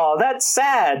 Oh, that's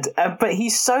sad. But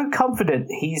he's so confident.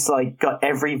 He's got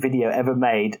every video ever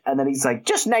made. And then he's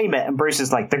just name it. And Bruce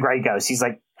is the Grey Ghost. He's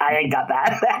I ain't got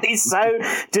that. And he's so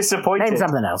disappointed. Name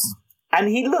something else. And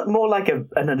he looked more like an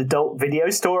adult video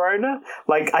store owner.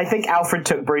 I think Alfred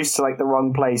took Bruce to the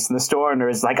wrong place, and the store owner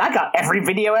is I got every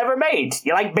video ever made.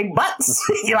 You like big butts?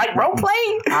 You like role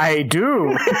play? I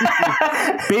do.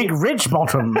 Big rich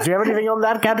bottoms. Do you have anything on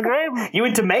that category? You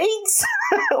into maids?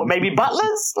 Or maybe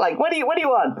butlers? What do you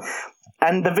want?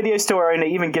 And the video store owner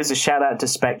even gives a shout out to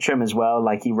Spectrum as well.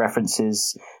 He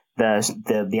references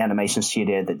the animation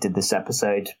studio that did this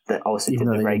episode that also Even did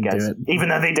though the they Grey didn't Ghost, do even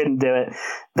though they didn't do it.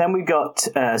 Then we got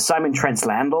Simon Trent's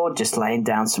landlord just laying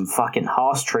down some fucking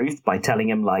harsh truth by telling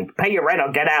him, like, pay your rent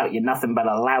or get out, you're nothing but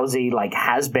a lousy, like,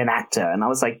 has-been actor. And I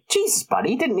was like, Jesus, buddy,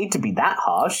 he didn't need to be that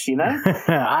harsh, you know?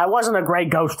 I wasn't a Grey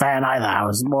Ghost fan either. I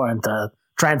was more into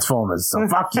Transformers, so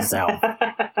fuck yourself.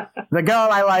 The girl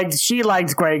I liked, she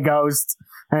liked Grey Ghost,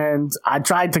 and I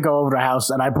tried to go over to her house,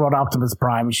 and I brought Optimus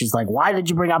Prime, and she's like, why did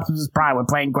you bring Optimus Prime? We're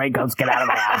playing Grey Ghost, get out of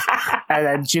my house. And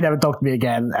then she never talked to me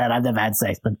again, and I've never had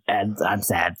sex, and I'm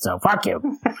sad, so fuck you.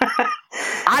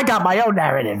 I got my own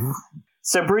narrative.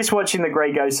 So Bruce watching the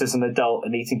Grey Ghost as an adult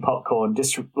and eating popcorn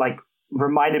just, like,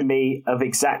 reminded me of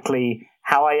exactly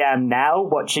how I am now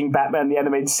watching Batman the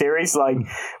Animated Series, like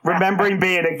remembering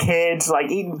being a kid,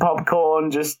 like eating popcorn,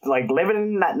 just like living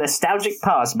in that nostalgic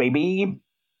past, baby.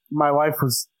 My wife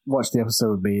watched the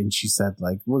episode with me, and she said,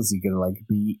 like, what is he gonna like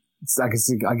be? I could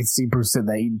see Bruce sitting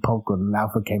there eating popcorn, and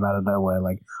Alfred came out of nowhere,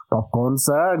 like, popcorn,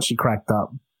 sir, and she cracked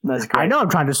up. That's great. I know I'm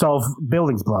trying to solve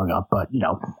buildings blowing up, but, you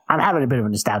know, I'm having a bit of a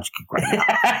nostalgia kick right now.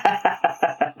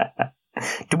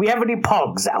 Do we have any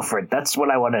pogs, Alfred? That's what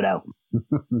I want to know.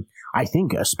 I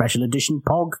think a special edition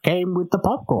Pog came with the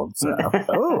popcorn, sir.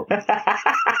 Oh,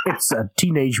 it's a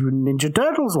Teenage Mutant Ninja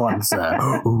Turtles one, sir.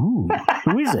 Ooh,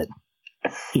 who is it?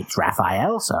 It's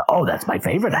Raphael, sir. Oh, that's my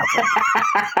favorite Alfred.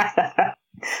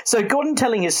 So Gordon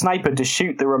telling his sniper to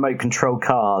shoot the remote control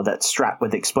car that's strapped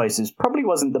with explosives probably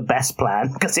wasn't the best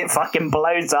plan, because it fucking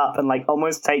blows up and like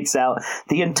almost takes out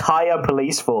the entire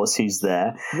police force who's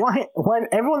there. Why? When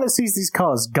everyone that sees these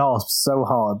cars gasps so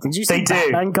hard. Did you see They do.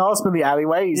 Batman gasp in the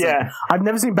alleyway? He's Yeah. like, I've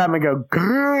never seen Batman go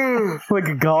 "Grrr," like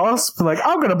a gasp, like,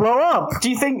 I'm gonna blow up. Do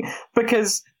you think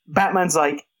because Batman's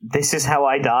like, this is how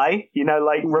I die? You know,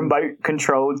 like remote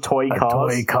controlled toy A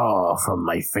cars. toy car from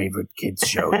my favorite kids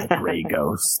show, The Grey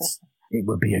Ghost. It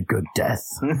would be a good death,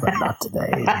 but not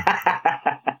today.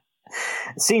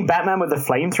 Seeing Batman with a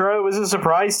flamethrower was a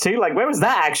surprise too. Like, where was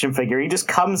that action figure? He just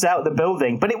comes out of the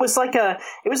building, but it was like a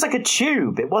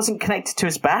tube. It wasn't connected to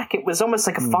his back. It was almost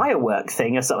like a firework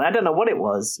thing or something. I don't know what it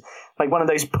was. Like one of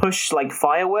those push like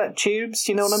firework tubes.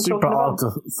 You know what I'm Super talking about?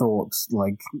 afterthought,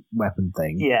 like, weapon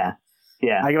thing. Yeah.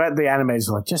 Yeah. I bet the animators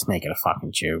were like, just make it a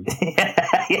fucking tube.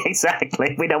 Yeah,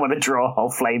 exactly. We don't want to draw a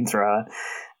whole flamethrower.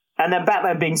 And then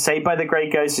Batman being saved by the Grey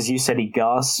Ghost, as you said, he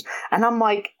gasps. And I'm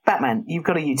like, Batman, you've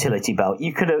got a utility belt.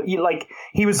 You could have,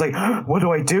 he was like, what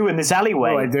do I do in this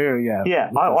alleyway? Oh, I do, yeah. Yeah,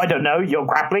 I don't know, your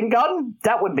grappling gun?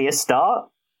 That would be a start.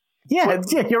 Yeah,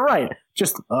 you're right.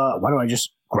 Just, why don't I just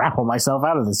grapple myself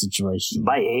out of the situation?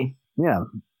 Bye. Yeah.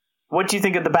 What do you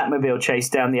think of the Batmobile chase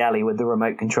down the alley with the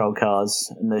remote control cars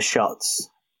and the shots?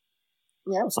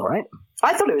 Yeah, it was alright.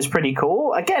 I thought it was pretty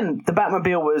cool. Again, the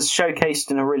Batmobile was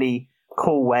showcased in a really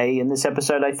cool way in this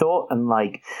episode, I thought, and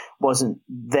like wasn't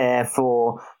there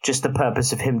for just the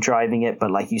purpose of him driving it, but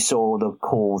like you saw the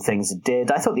cool things it did.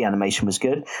 I thought the animation was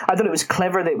good. I thought it was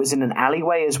clever that it was in an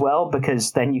alleyway as well,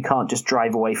 because then you can't just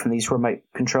drive away from these remote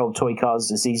controlled toy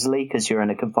cars as easily because you're in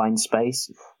a confined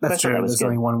space. That's true. There's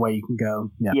only one way you can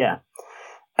go. Yeah.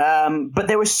 But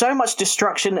there was so much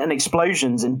destruction and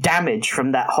explosions and damage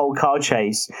from that whole car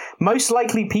chase. Most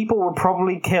likely people were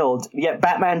probably killed, yet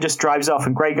Batman just drives off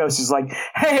and Grey Ghost is like,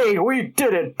 hey, we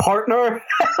did it, partner!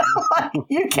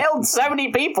 You killed so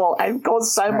many people and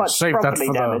caused so much Save that property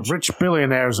for damage. the rich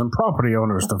billionaires and property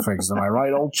owners to fix. Am I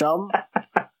right, old chum?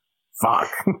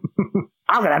 Fuck.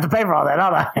 I'm gonna have to pay for all that,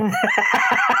 aren't I?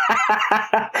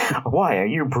 Why are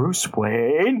you Bruce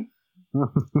Wayne?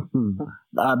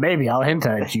 Maybe I'll hint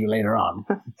at it to you later on.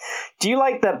 Do you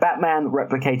like that Batman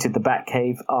replicated the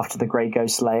Batcave after the Grey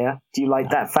Ghost lair? Do you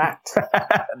like that fact?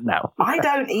 No. I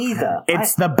don't either.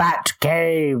 It's the Bat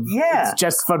Cave. Yeah. It's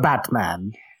just for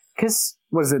Batman. Because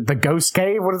Was it the Ghost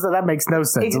Cave? What is it? That makes no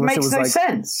sense. it makes no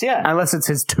sense, yeah. Unless it's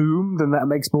his tomb, then that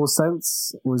makes more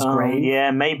sense. It was grave.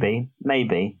 Yeah, maybe.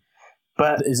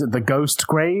 But Is it the Ghost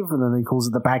Grave? And then he calls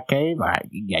it the Bat Cave? All right,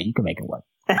 yeah, you can make it work.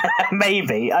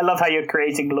 maybe. I love how you're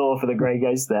creating lore for the Grey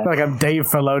Ghost there. Like I'm Dave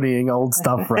Filoniing old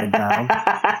stuff right now.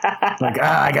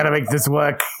 I gotta make this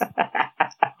work.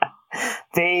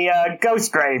 The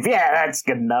Ghost Grave, yeah, that's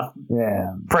good enough. Yeah.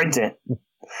 Print it.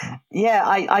 Yeah,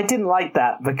 I didn't like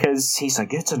that because he's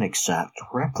like, it's an exact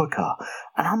replica.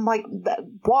 And I'm like,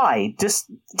 why? Just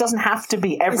it doesn't have to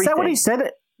be everything. Is that what he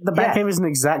said? The Yeah. Batcave is an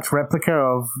exact replica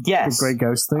of Yes. the Grey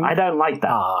Ghost thing? I don't like that.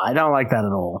 I don't like that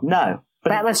at all. No. But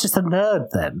Batman's just a nerd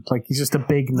then. Like, he's just a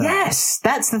big nerd. yes,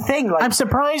 that's the thing. Like, I'm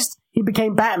surprised he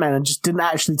became Batman and just didn't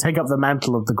actually take up the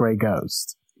mantle of the Grey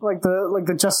Ghost. Like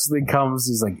the Justice League comes,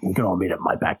 he's like, we can all meet at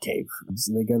my Batcave. And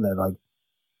so they go there like,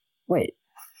 wait,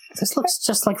 this looks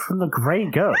just like from the Grey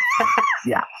Ghost.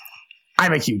 Yeah.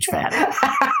 I'm a huge fan.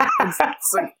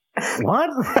 It's like,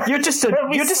 what? You're just a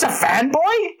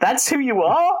fanboy? That's who you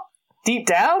are? Deep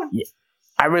down? Yeah.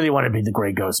 I really want to be the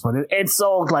Grey Ghost, but it's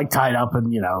all like tied up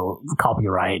in,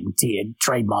 copyright and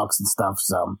trademarks and stuff.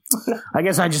 So I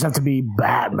guess I just have to be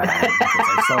Batman.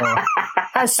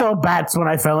 I saw bats when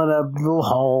I fell in a little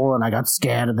hole, and I got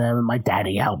scared of them, and my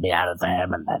daddy helped me out of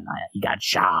them, and then he got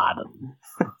shot.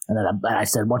 And then I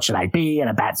said, what should I be? And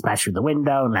a bat smashed through the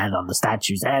window and landed on the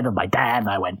statue's head of my dad. And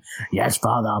I went, yes,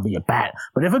 Father, I'll be a bat.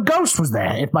 But if a ghost was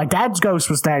there, if my dad's ghost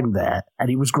was standing there and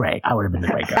he was grey, I would have been the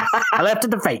Grey Ghost. I left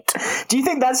it to fate. Do you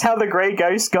think that's how the Grey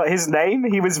Ghost got his name?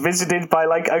 He was visited by,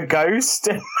 like, a ghost?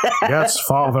 Yes,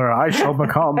 Father, I shall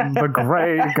become the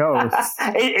Grey Ghost.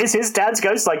 Is his dad's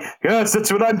ghost like, yes,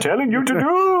 that's what I'm telling you to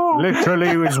do?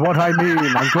 Literally is what I mean.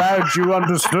 I'm glad you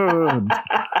understood.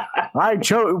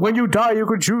 When you die, you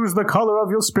can choose the color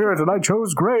of your spirit, and I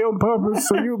chose grey on purpose,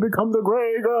 so you become the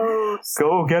Grey Ghost.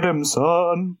 Go get him,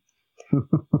 son.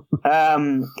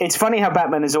 It's funny how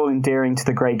Batman is all endearing to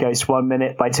the Grey Ghost one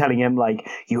minute by telling him, like,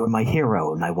 you were my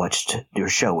hero and I watched your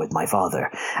show with my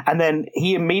father. And then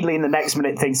he immediately in the next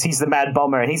minute thinks he's the Mad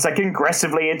Bomber, and he's like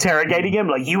aggressively interrogating him,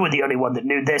 like, you were the only one that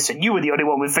knew this, and you were the only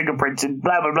one with fingerprints and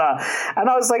blah, blah, blah. And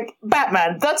I was like,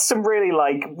 Batman, that's some really,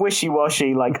 like,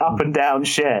 wishy-washy, like, up and down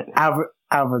shit.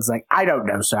 Alfred's like, I don't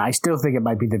know, sir. I still think it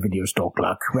might be the video store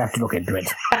clerk. We have to look into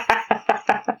it.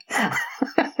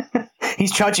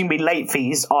 He's charging me late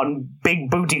fees on Big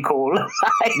Booty Call.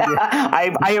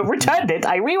 I returned it.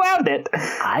 I rewound it.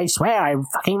 I swear I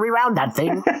fucking rewound that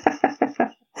thing.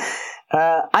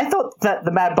 I thought that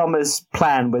the Mad Bomber's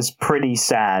plan was pretty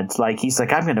sad. Like, he's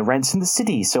like, I'm going to rent in the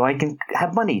city so I can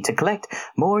have money to collect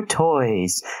more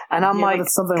toys. And I'm like,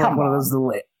 it's something like one of those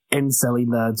little incelly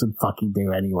nerds would fucking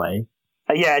do anyway.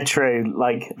 Yeah, true.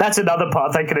 Like, that's another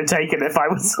path I could have taken if I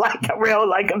was like a real,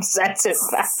 like, obsessive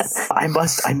fan. I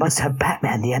must have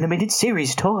Batman the Animated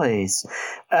Series toys.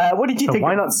 What did you think?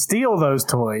 Why not steal those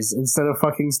toys instead of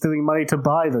fucking stealing money to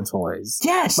buy the toys?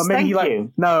 Yes, but maybe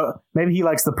maybe he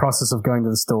likes the process of going to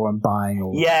the store and buying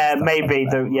all. Yeah, maybe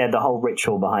the whole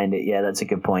ritual behind it. Yeah, that's a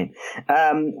good point.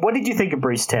 What did you think of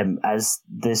Bruce Timm as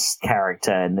this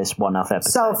character in this one-off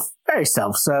episode? Very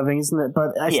self-serving, isn't it?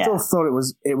 But I still thought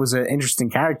it was an interesting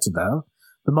character, though.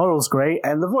 The model's great,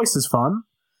 and the voice is fun.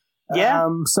 Yeah.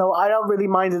 So I don't really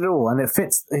mind it at all, and it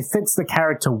fits the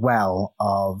character well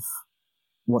of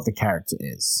what the character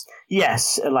is.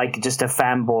 Yes, like just a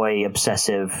fanboy,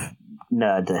 obsessive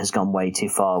nerd that has gone way too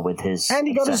far with his. And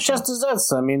he got his just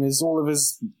desserts. I mean, all of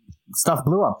his stuff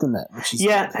blew up, didn't it? Which is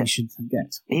he should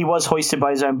get. He was hoisted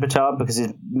by his own petard because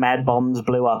his mad bombs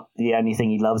blew up the only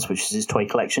thing he loves, which is his toy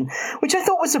collection, which I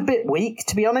thought was a bit weak,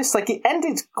 to be honest. Like, it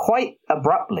ended quite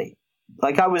abruptly.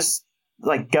 Like, I was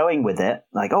like going with it,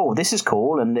 like, oh, this is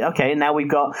cool, and okay, now we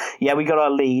got our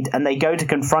lead, and they go to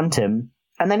confront him,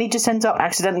 and then he just ends up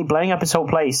accidentally blowing up his whole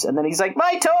place, and then he's like,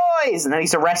 my toys, and then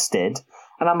he's arrested,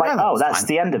 and I'm like, that's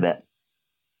the end of it.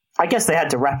 I guess they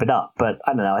had to wrap it up, but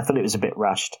I don't know, I thought it was a bit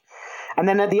rushed. And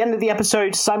then at the end of the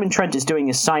episode, Simon Trent is doing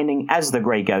a signing as the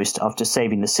Grey Ghost after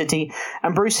saving the city,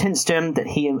 and Bruce hints to him that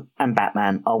he and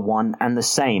Batman are one and the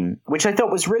same, which I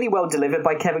thought was really well delivered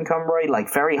by Kevin Conroy,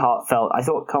 like very heartfelt. I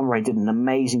thought Conroy did an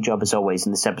amazing job as always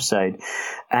in this episode,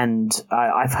 and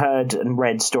I've heard and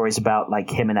read stories about like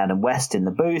him and Adam West in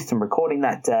the booth and recording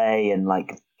that day and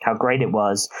like how great it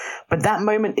was. But that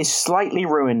moment is slightly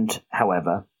ruined,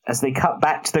 however, as they cut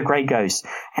back to the Grey Ghost,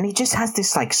 and he just has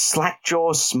this like slack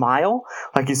jaw smile,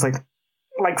 like he's like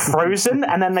frozen,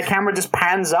 and then the camera just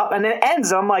pans up and it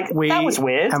ends. I'm like, that was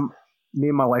weird. Me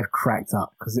and my wife cracked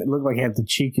up because it looked like he had the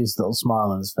cheekiest little smile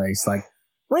on his face, like,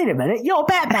 wait a minute, you're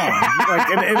Batman!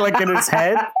 like in his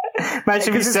head.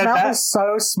 Imagine if he said that. His mouth is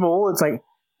so small, it's like,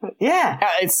 yeah,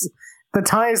 it's the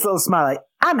tiniest little smile, like,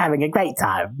 I'm having a great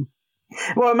time.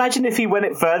 Well, imagine if he went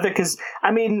it further, because I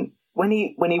mean, when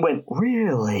he went,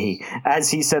 really,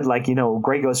 as he said, like, you know,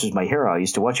 Grey Ghost was my hero, I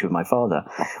used to watch it with my father.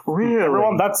 Really?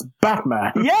 Everyone, that's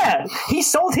Batman. Yeah, he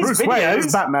sold his Bruce videos. Wayne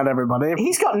is Batman, everybody.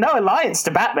 He's got no alliance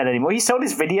to Batman anymore. He sold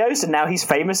his videos and now he's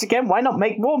famous again. Why not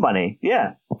make more money?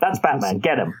 Yeah, that's Batman.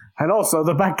 Get him. And also,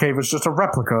 the Batcave is just a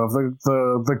replica of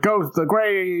the ghost, the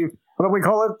Grey, what do we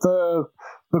call it?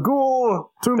 The Ghoul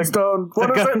Tombstone.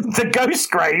 What is it? The Ghost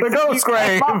Grave. The Ghost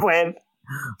Grave. Up with.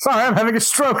 Sorry, I'm having a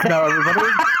stroke now, everybody.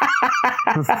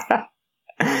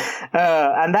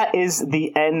 And that is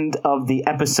the end of the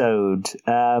episode.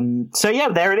 So yeah,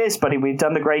 there it is, buddy. We've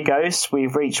done the Grey Ghost.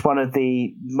 We've reached one of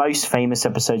the most famous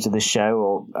episodes of the show,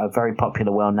 or a very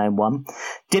popular, well-known one.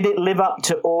 Did it live up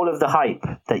to all of the hype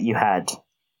that you had?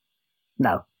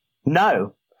 No.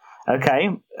 No. Okay.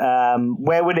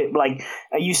 Where would it, like,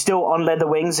 are you still on Leather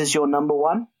Wings as your number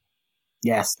one?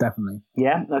 Yes, definitely.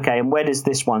 Yeah? Okay, and where does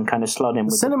this one kind of slot in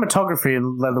The with it? cinematography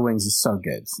in Leather Wings is so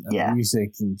good. Yeah. The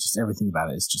music and just everything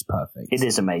about it is just perfect. It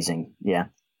is amazing, yeah.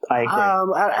 I agree.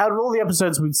 Out of all the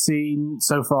episodes we've seen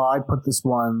so far, I put this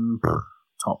one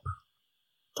top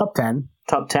 10.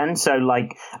 Top 10, so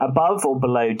like above or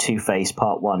below Two-Face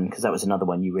Part 1, because that was another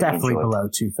one you really Definitely enjoyed. below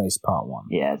Two-Face Part 1.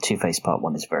 Yeah, Two-Face Part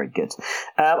 1 is very good.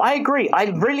 I agree. I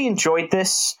really enjoyed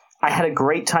this. I had a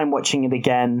great time watching it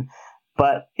again,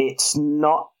 but it's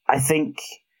not, I think,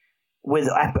 with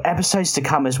episodes to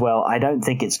come as well, I don't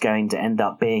think it's going to end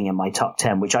up being in my top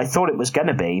 10, which I thought it was going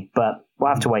to be, but we'll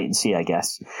have to wait and see, I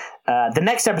guess. The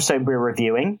next episode we're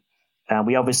reviewing,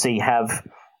 we obviously have...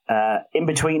 in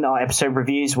between our episode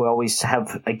reviews, we always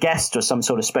have a guest or some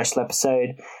sort of special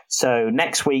episode. So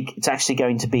next week, it's actually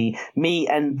going to be me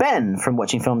and Ben from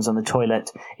Watching Films on the Toilet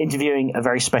interviewing a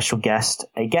very special guest,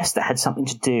 a guest that had something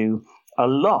to do a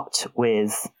lot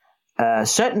with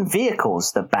certain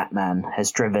vehicles that Batman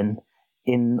has driven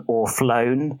in or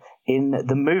flown in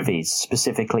the movies,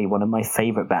 specifically one of my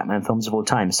favorite Batman films of all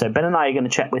time. So Ben and I are going to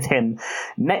chat with him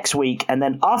next week, and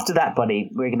then after that,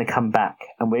 buddy, we're going to come back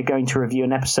and we're going to review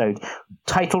an episode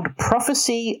titled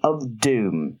Prophecy of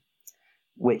Doom,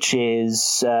 which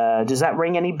is, does that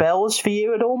ring any bells for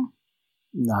you at all?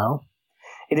 No.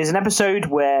 It is an episode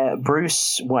where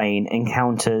Bruce Wayne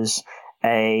encounters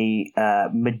a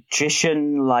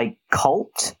magician-like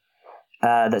cult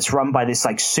that's run by this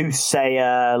like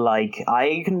soothsayer, like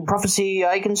I can prophecy,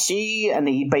 I can see, and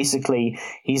he's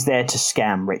there to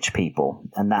scam rich people,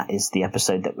 and that is the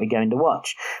episode that we're going to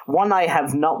watch. One I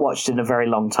have not watched in a very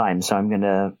long time, so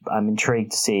I'm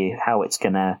intrigued to see how it's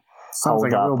gonna Sounds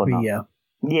hold like up it will or be, not. yeah.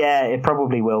 Yeah, it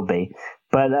probably will be.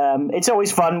 But it's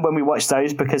always fun when we watch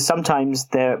those because sometimes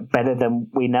they're better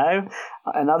than we know,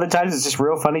 and other times it's just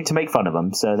real funny to make fun of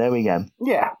them. So there we go.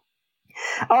 Yeah.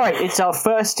 All right, it's our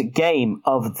first game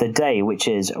of the day, which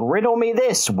is Riddle Me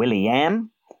This,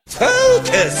 William.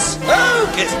 Focus!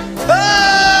 Focus!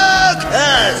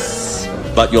 Focus!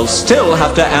 But you'll still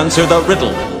have to answer the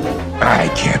riddle. I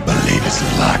can't believe it's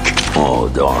luck. Oh,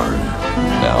 darn.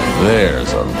 Now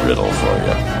there's a riddle for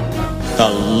you. A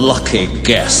lucky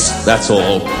guess, that's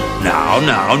all. Now,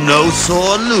 no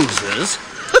sore losers.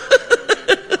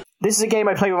 This is a game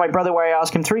I play with my brother where I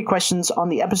ask him 3 questions on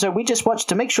the episode we just watched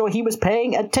to make sure he was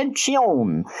paying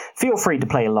attention. Feel free to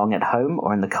play along at home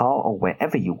or in the car or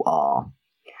wherever you are.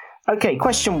 Okay,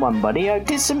 question 1, buddy. I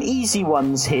did some easy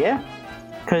ones here.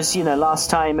 Because, last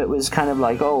time it was kind of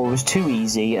like, oh, it was too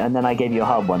easy, and then I gave you a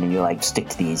hard one and you're like, stick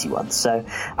to the easy ones. So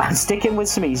I'm sticking with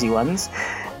some easy ones.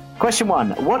 Question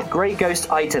 1. What Grey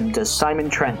Ghost item does Simon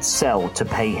Trent sell to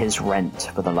pay his rent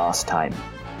for the last time?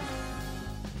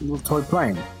 Little toy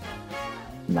plane.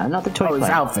 No, not the toy plane. His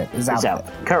outfit. His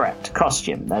outfit. Correct.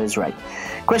 Costume. That is right.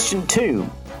 Question 2.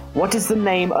 What is the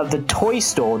name of the toy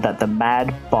store that the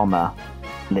Mad Bomber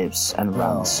lives and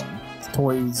runs?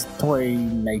 Toy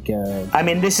maker. I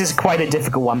mean, this is quite a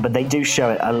difficult one, but they do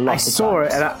show it a lot I of saw it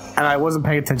times. and I wasn't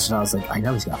paying attention. I was like, I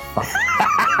know he's got fuck.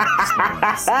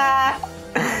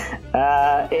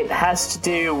 It has to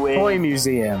do with... Toy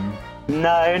museum.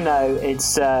 No,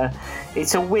 it's a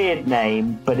weird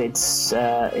name, but it's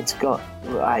got...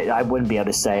 I wouldn't be able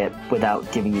to say it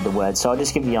without giving you the word, so I'll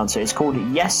just give you the answer. It's called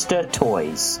Yester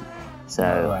Toys.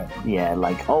 So, right. Yeah,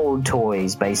 like old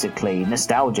toys, basically.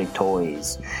 Nostalgic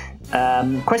toys.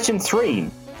 Question 3.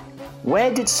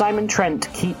 Where did Simon Trent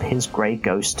keep his Grey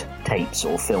Ghost tapes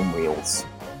or film reels?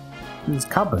 In his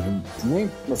cupboard, didn't he?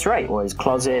 That's right, or his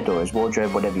closet, or his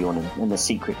wardrobe, whatever you want, in the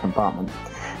secret compartment.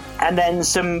 And then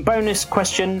some bonus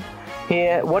question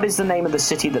here. What is the name of the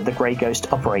city that the Grey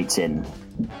Ghost operates in?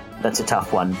 That's a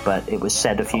tough one, but it was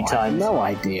said a few times. No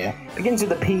idea. Begins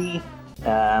with a P.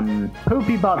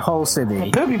 Poopy Butthole City.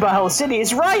 Poopy Butthole City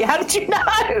is right. How did you know?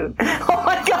 Oh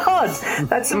my god,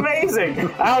 that's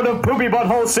amazing. Out of Poopy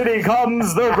Butthole City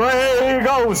comes the Grey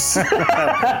Ghost.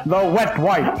 The wet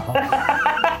wipe.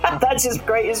 That's his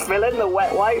greatest villain, the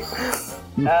wet wipe.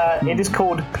 It is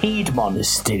called Piedmont. The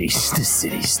city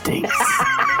stinks.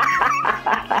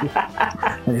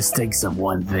 And it stinks of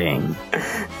one thing.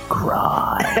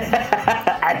 Crime.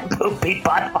 And poopy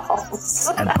buttholes.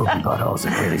 And poopy buttholes.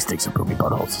 It really stinks of poopy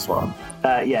buttholes as well.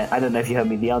 Yeah, I don't know if you heard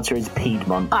me. The answer is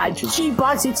Piedmont. Gee,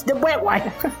 boss, it's the wet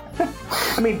wipe.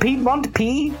 I mean, Piedmont,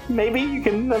 P, maybe you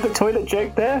can have a toilet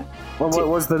joke there. What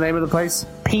was the name of the place?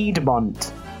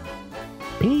 Piedmont.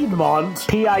 Piedmont.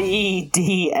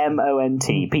 Piedmont.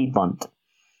 Piedmont.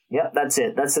 Yep, that's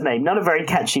it. That's the name. Not a very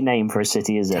catchy name for a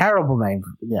city, is it? Terrible name.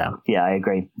 Yeah. Yeah, I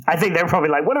agree. I think they're probably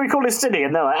like, what do we call this city?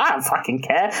 And they're like, I don't fucking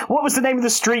care. What was the name of the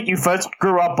street you first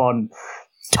grew up on?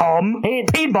 Tom?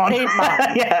 Piedmont.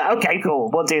 Yeah, okay, cool.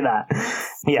 We'll do that.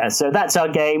 Yeah, so that's our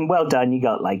game. Well done. You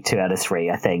got like 2 out of 3,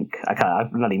 I think. I'm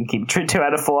not even keeping 2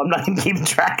 out of 4. I'm not even keeping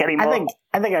track anymore.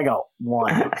 I think I got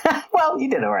 1. Well, you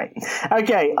did all right.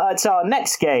 Okay, it's our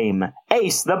next game.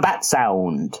 Ace the Bat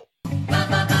Sound.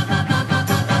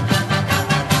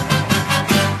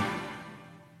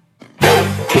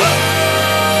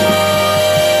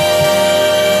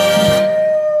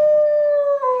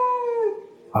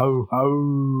 Ho,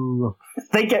 ho.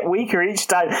 They get weaker each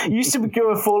time. You used to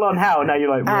go a full-on howl, now you're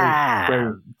like...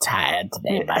 I'm tired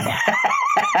today, buddy.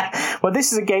 Well,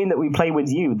 this is a game that we play with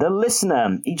you, the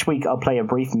listener. Each week I'll play a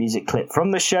brief music clip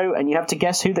from the show, and you have to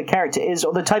guess who the character is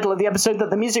or the title of the episode that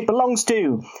the music belongs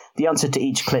to. The answer to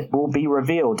each clip will be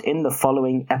revealed in the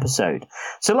following episode.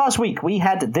 So last week we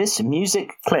had this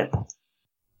music clip.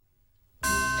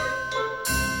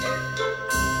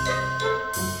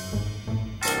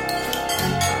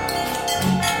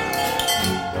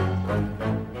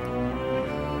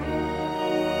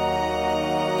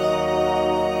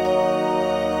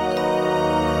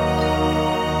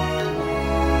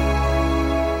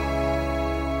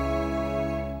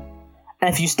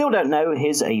 And if you still don't know,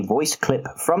 here's a voice clip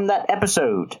from that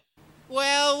episode.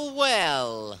 Well,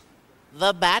 well,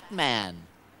 the Batman.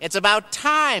 It's about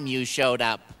time you showed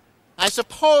up. I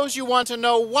suppose you want to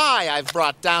know why I've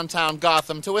brought downtown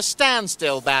Gotham to a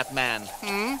standstill, Batman,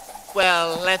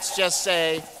 Well, let's just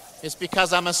say it's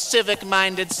because I'm a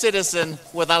civic-minded citizen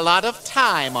with a lot of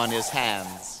time on his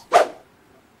hands.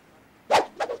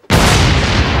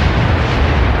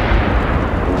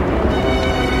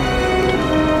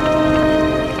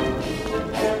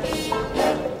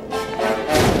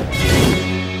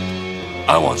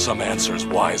 I want some answers,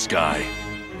 wise guy.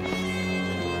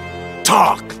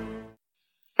 Talk!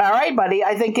 All right, buddy,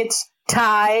 I think it's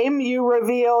time you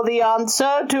reveal the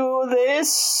answer to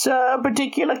this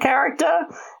particular character.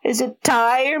 Is it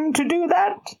time to do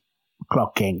that?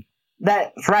 Clock King.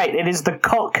 That's right, it is the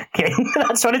Cock King.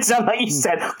 That's what it sounded like you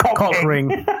said. Cock King.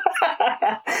 ring.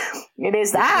 It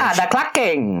is, the Clock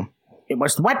King. It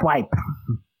was the wet wipe.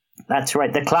 That's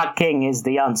right, the Clock King is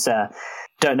the answer.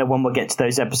 Don't know when we'll get to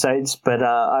those episodes, but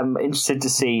I'm interested to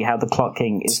see how the Clock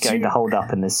King is going to hold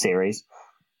up in this series.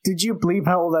 Did you bleep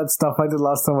out all that stuff I did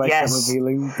last time I kept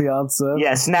revealing the answer?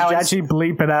 Yes, now did you actually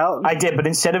bleep it out? I did, but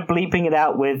instead of bleeping it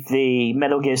out with the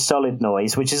Metal Gear Solid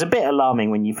noise, which is a bit alarming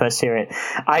when you first hear it,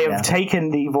 I have taken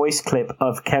the voice clip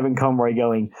of Kevin Conroy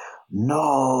going,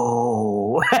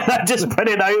 no, and I just put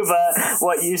it over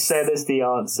what you said as the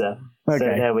answer. Okay. So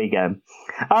there we go.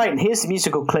 All right, here's the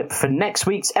musical clip for next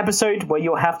week's episode, where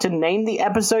you'll have to name the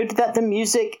episode that the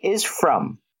music is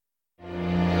from.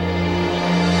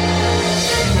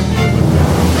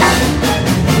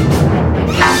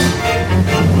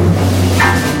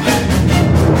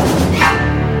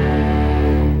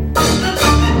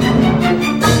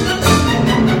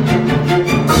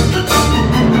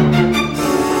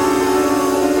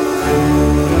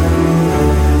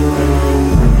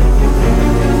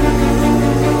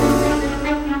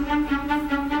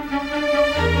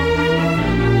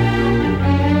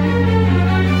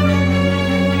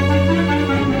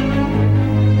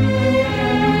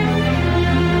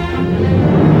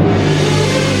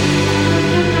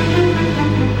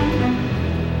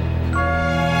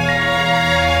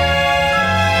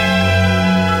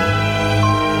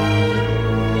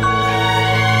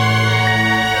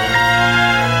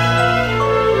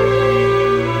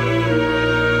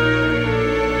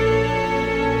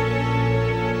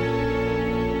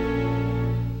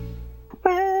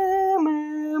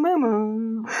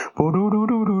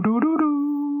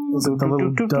 Is it the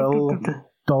little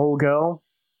doll girl?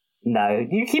 No,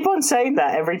 you keep on saying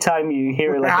that every time you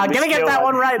hear it. Like, I'm going to get that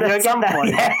one right at some point.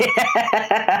 Yeah.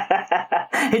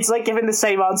 It's like giving the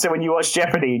same answer when you watch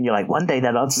Jeopardy and you're like, one day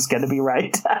that answer's going to be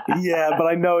right. Yeah, but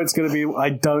I know it's going to be, I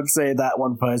don't say that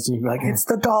one person. You'll be like, it's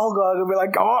the doll girl. You'll be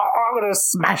like, oh, I'm going to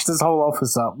smash this whole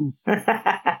office up.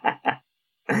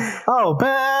 Oh,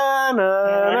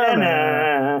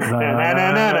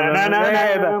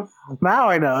 now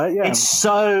I know it, yeah. It's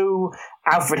so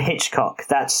Alfred Hitchcock.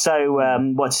 That's so,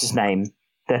 what's his name?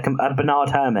 Bernard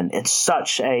Herrmann. It's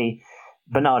such a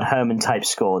Bernard Herrmann type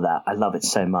score that I love it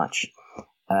so much.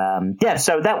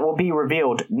 So that will be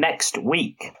revealed next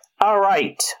week. All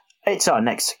right. It's our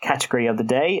next category of the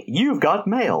day. You've got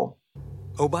mail.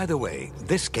 Oh, by the way,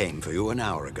 this came for you an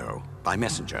hour ago by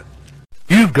messenger.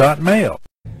 You've got mail.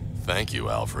 Thank you,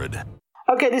 Alfred.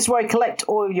 Okay, this is where I collect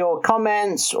all of your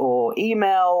comments or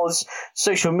emails,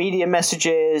 social media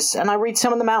messages, and I read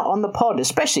some of them out on the pod,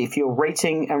 especially if you're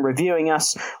rating and reviewing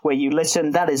us where you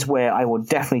listen. That is where I will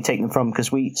definitely take them from,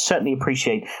 because we certainly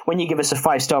appreciate when you give us a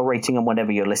 5-star rating on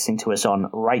whatever you're listening to us on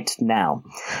right now.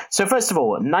 So first of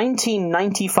all,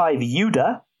 1995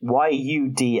 Yuda,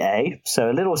 Y-U-D-A, so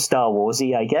a little Star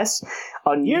Warsy, I guess,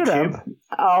 on YouTube. Yuda?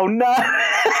 Oh, no.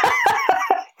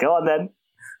 Go on, then.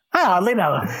 I hardly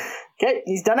know. Okay,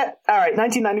 he's done it. All right,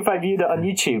 1995 Yuda on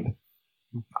YouTube.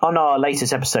 On our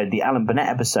latest episode, the Alan Burnett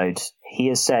episode, he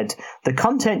has said, the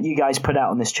content you guys put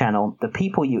out on this channel, the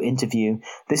people you interview,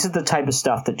 this is the type of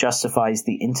stuff that justifies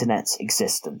the internet's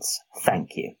existence.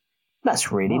 Thank you.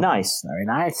 That's really nice. Very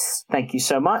nice. Thank you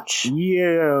so much.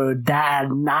 You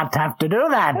did not have to do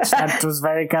that. That was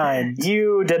very kind.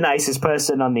 You, the nicest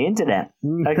person on the internet.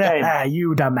 Okay.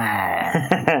 You the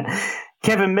man.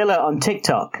 Kevin Miller on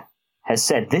TikTok has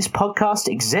said, this podcast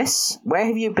exists. Where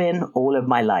have you been all of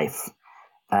my life?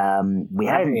 We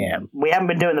haven't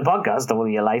been doing the podcast all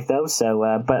of your life, though,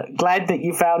 so but glad that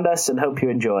you found us and hope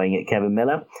you're enjoying it, Kevin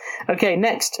Miller. Okay,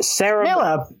 next, Sarah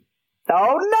Miller.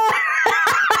 Oh, no!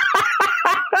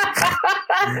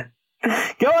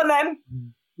 Go on, then.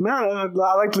 No,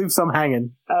 I like to leave some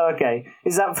hanging. Oh, okay.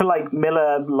 Is that for, like,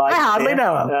 Miller Light? I hardly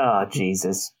know him. Oh,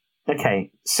 Jesus.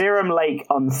 Okay, Serum Lake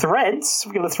on Threads.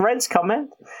 We've got a Threads comment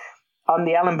on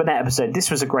the Alan Burnett episode. This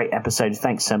was a great episode.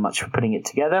 Thanks so much for putting it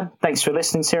together. Thanks for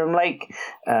listening, Serum Lake.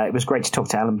 It was great to talk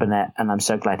to Alan Burnett, and I'm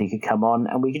so glad he could come on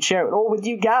and we could share it all with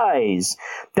you guys.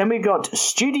 Then we've got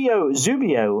Studio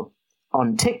Zubio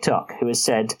on TikTok, who has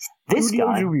said, this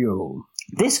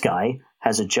guy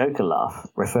has a Joker laugh,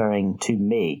 referring to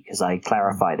me, because I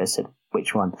clarified. I said,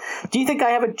 which one? Do you think I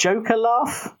have a Joker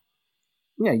laugh?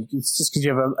 Yeah, it's just because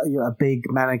you have a big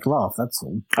manic laugh, that's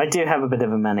all. I do have a bit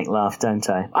of a manic laugh, don't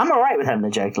I? I'm alright with having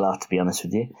a Joker laugh, to be honest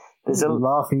with you. There's a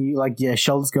laugh and you, like, your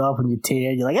shoulders go up and you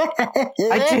tear, you're like...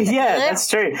 I do, yeah, that's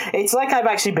true. It's like I've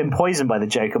actually been poisoned by the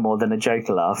Joker more than a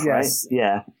Joker laugh, yes. Right?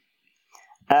 Yeah.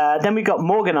 Then we got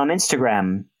Morgan on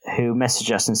Instagram, who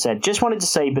messaged us and said, just wanted to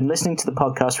say, been listening to the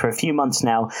podcast for a few months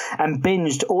now and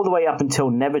binged all the way up until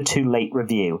Never Too Late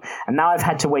review. And now I've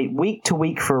had to wait week to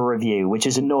week for a review, which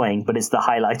is annoying, but it's the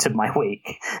highlight of my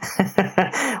week.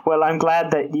 Well, I'm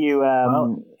glad that you...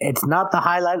 Well, it's not the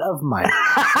highlight of my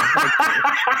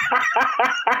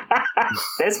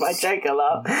There's my Joker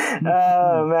laugh.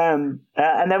 Oh, man.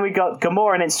 And then we got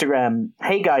Gamora on Instagram.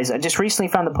 Hey, guys, I just recently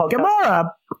found the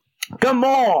podcast...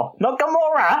 Gamora! Not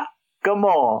Gamora!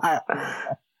 Gamora.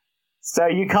 So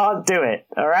you can't do it,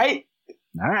 alright?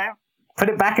 Alright. Put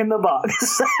it back in the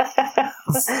box.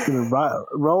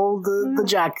 Roll the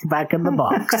jack back in the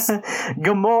box.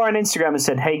 Gamora on Instagram has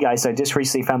said, hey guys, I just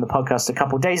recently found the podcast a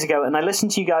couple days ago and I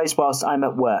listened to you guys whilst I'm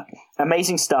at work.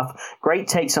 Amazing stuff, great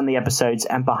takes on the episodes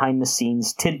and behind the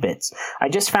scenes tidbits. I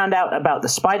just found out about the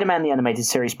Spider-Man the Animated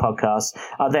Series podcast.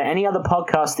 Are there any other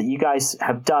podcasts that you guys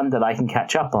have done that I can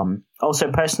catch up on?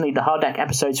 Also, personally, the Hardak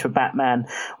episodes for Batman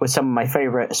were some of my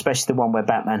favorite, especially the one where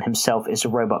Batman himself is a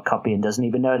robot copy and doesn't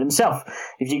even know it himself.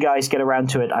 If you guys get around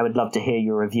to it, I would love to hear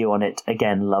your review on it.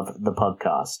 Again, love the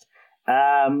podcast.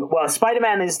 Well,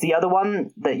 Spider-Man is the other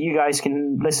one that you guys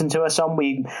can listen to us on.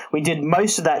 We did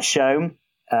most of that show.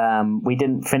 We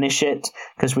didn't finish it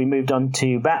because we moved on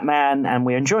to Batman and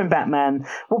we're enjoying Batman.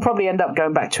 We'll probably end up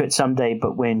going back to it someday,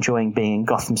 but we're enjoying being in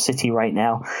Gotham City right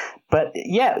now. But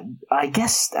yeah, I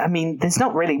guess, I mean, there's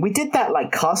not really, we did that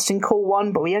like casting call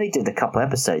one, but we only did a couple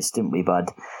episodes, didn't we,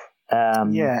 bud? Yeah,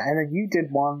 and then you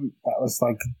did one that was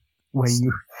like where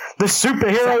you... The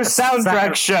superhero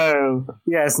soundtrack show!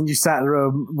 Yes, and you sat in the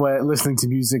room where listening to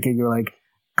music and you're like,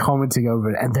 commenting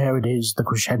over it, and there it is, the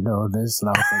crescendo of this, and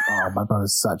I was like, oh, my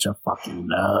brother's such a fucking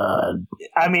nerd.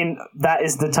 I mean, that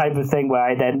is the type of thing where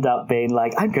I'd end up being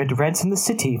like, I'm going to Ransom the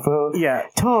City for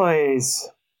toys.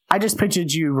 I just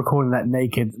pictured you recording that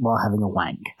naked while having a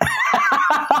wank.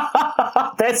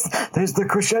 There's the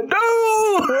crescendo!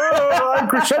 Oh, I'm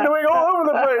crescendoing all over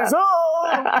the place!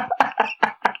 Oh!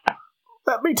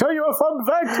 Let me tell you a fun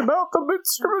fact about the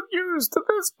instrument used in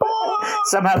this part.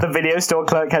 Somehow the video store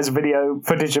clerk has video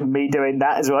footage of me doing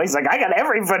that as well. He's like, I got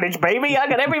every footage, baby. I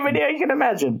got every video you can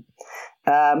imagine.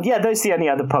 Yeah, those are the only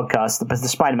other podcasts, the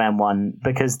Spider-Man one,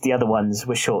 because the other ones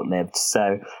were short-lived.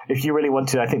 So if you really want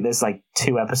to, I think there's like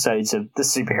 2 episodes of the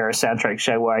superhero soundtrack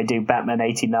show where I do Batman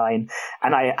 89,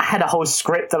 and I had a whole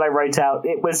script that I wrote out.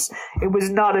 It was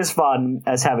not as fun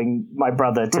as having my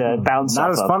brother to bounce off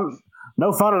of. Not as fun.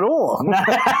 No fun at all.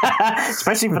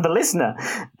 Especially for the listener.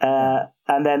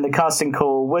 And then the casting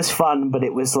call was fun, but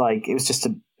it was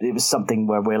something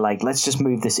where we're like, let's just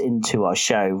move this into our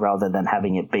show rather than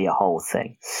having it be a whole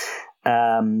thing.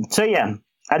 So yeah.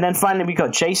 And then finally we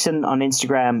got Jason on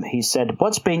Instagram. He said,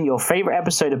 what's been your favorite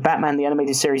episode of Batman the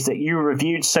Animated Series that you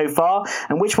reviewed so far?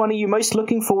 And which one are you most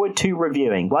looking forward to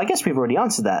reviewing? Well, I guess we've already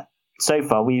answered that so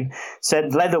far. We've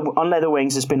said Leather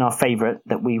Wings has been our favorite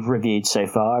that we've reviewed so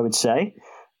far, I would say.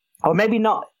 Or maybe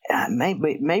not.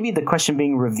 Maybe the question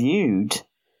being reviewed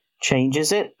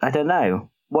changes it. I don't know.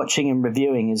 Watching and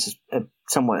reviewing is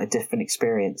somewhat a different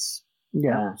experience.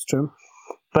 Yeah, it's true.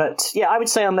 But yeah, I would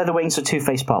say on Leather Wings or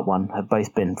Two-Face Part 1 have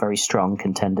both been very strong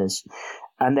contenders.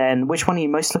 And then which one are you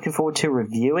most looking forward to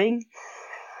reviewing?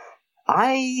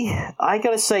 I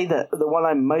gotta say that the one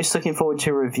I'm most looking forward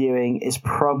to reviewing is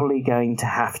probably going to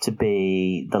have to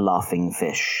be The Laughing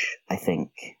Fish, I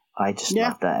think. I just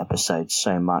love that episode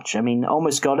so much. I mean,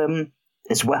 Almost Got Him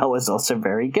as well is also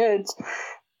very good.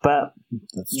 But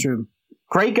that's true.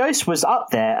 Grey Ghost was up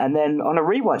there, and then on a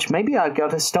rewatch, maybe I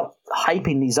got to stop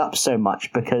hyping these up so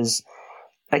much because,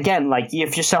 again, like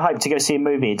if you're so hyped to go see a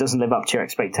movie, it doesn't live up to your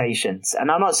expectations.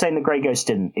 And I'm not saying the Grey Ghost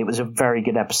didn't. It was a very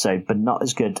good episode, but not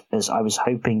as good as I was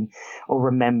hoping or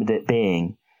remembered it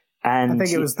being. And I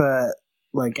think it was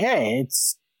hey,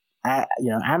 it's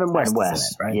Adam West.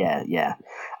 Is in it, right? Yeah.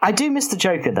 I do miss the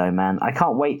Joker, though, man. I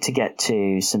can't wait to get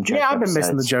to some Joker I've been episodes.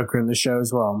 missing the Joker in the show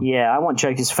as well. Yeah, I want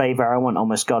Joker's Favor. I want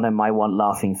Almost Got Him. I want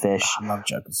Laughing Fish. I love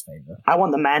Joker's Favor. I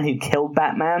want The Man Who Killed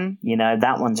Batman.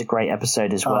 That one's a great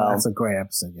episode as well. That's a great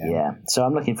episode, Yeah, so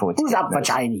I'm looking forward to Who's up those. for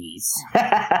Chinese?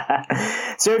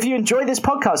 So if you enjoy this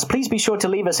podcast, please be sure to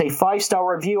leave us a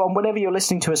 5-star review on whatever you're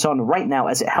listening to us on right now,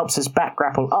 as it helps us back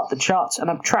grapple up the charts and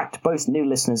attract both new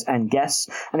listeners and guests.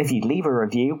 And if you leave a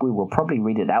review, we will probably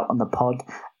read it out on the pod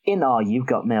in our You've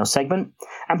Got Mail segment.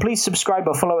 And please subscribe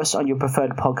or follow us on your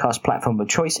preferred podcast platform of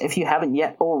choice if you haven't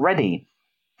yet already.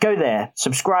 Go there,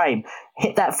 subscribe,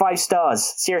 hit that 5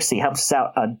 stars. Seriously, helps us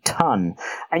out a ton.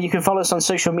 And you can follow us on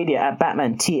social media at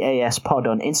Batman TAS Pod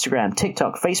on Instagram,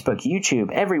 TikTok, Facebook,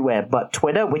 YouTube, everywhere but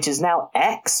Twitter, which is now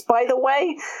X, by the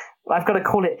way. I've got to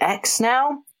call it X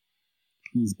now.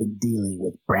 He's been dealing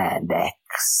with Brand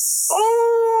X.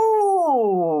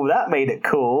 Oh, that made it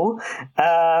cool.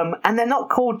 And they're not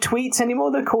called tweets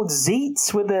anymore. They're called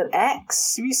Zeets with an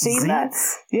X. Have you seen that?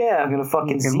 Yeah, I'm going to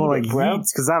fucking see more it, like bro.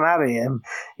 Yeats, because I'm out of here.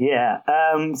 Yeah.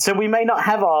 So we may not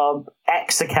have our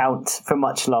X account for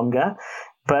much longer,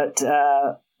 but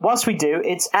whilst we do,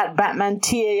 it's at Batman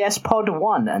TAS Pod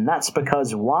 1, and that's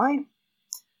because why?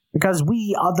 Because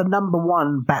we are the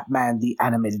 #1 Batman the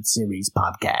Animated Series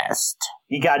podcast.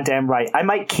 You goddamn right. I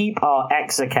might keep our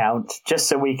X account just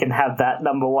so we can have that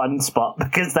 #1 spot,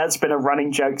 because that's been a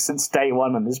running joke since day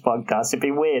one on this podcast. It'd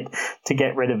be weird to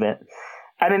get rid of it.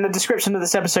 And in the description of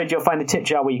this episode, you'll find a tip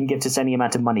jar where you can give us any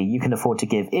amount of money you can afford to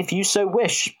give, if you so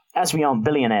wish. As we aren't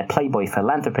billionaire, playboy,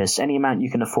 philanthropists, any amount you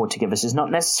can afford to give us is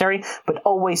not necessary, but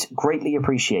always greatly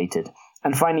appreciated.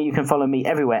 And finally, you can follow me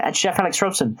everywhere at Chef Alex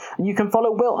Robson, and you can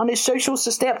follow Will on his socials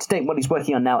to stay up to date what he's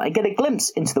working on now and get a glimpse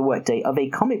into the workday of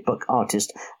a comic book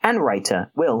artist and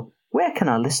writer. Will, where can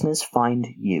our listeners find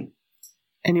you?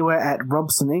 Anywhere at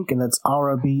Robson Inc., and that's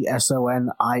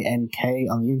ROBSONINK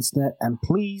on the internet. And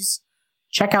please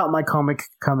check out my comic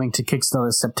coming to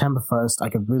Kickstarter September 1st. I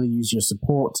could really use your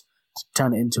support to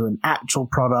turn it into an actual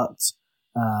product.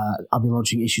 I'll be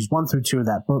launching issues 1 through 2 of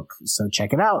that book, so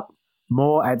check it out.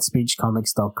 More at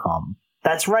speechcomics.com.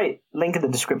 That's right. Link in the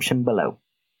description below.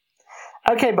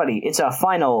 Okay, buddy, it's our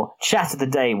final chat of the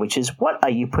day, which is, what are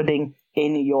you putting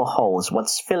in your holes?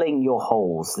 What's filling your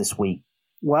holes this week?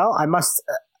 Well, I must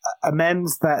amend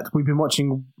that we've been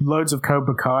watching loads of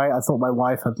Cobra Kai. I thought my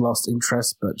wife had lost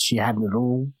interest, but she hadn't at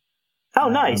all. Oh,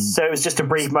 nice. So it was just a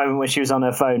brief moment where she was on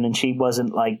her phone and she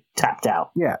wasn't, tapped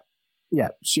out. Yeah.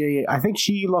 I think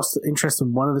she lost interest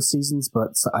in one of the seasons,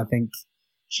 but I think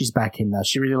she's back in now.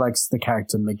 She really likes the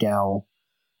character Miguel,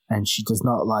 and she does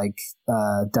not like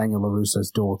Daniel LaRusso's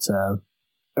daughter.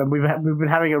 And we've been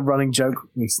having a running joke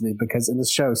recently, because in the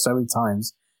show so many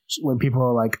times, when people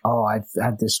are like, "Oh, I've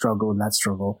had this struggle and that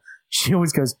struggle," she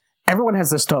always goes, "Everyone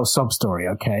has their sob story,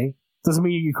 okay? Doesn't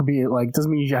mean you could be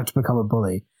doesn't mean you have to become a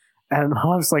bully." And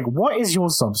I was like, "What is your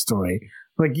sob story?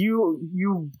 Like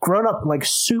you grown up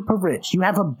super rich. You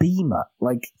have a Beamer,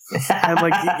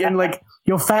 and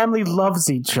your family loves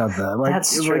each other.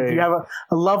 That's true. You have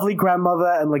a lovely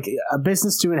grandmother and a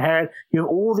business to inherit. You have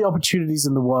all the opportunities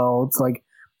in the world.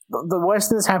 The worst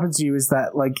thing that's happened to you is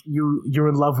that you're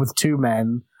in love with 2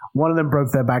 men. One of them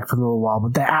broke their back for a little while,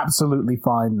 but they're absolutely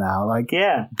fine now.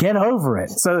 Get over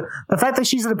it." So the fact that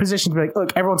she's in a position to be like,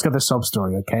 "Look, everyone's got their sob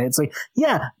story, okay?" It's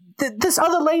this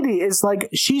other lady is like,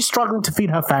 she's struggling to feed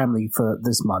her family for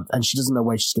this month, and she doesn't know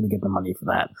where she's going to get the money for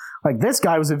that. Like, this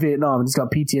guy was in Vietnam, and he's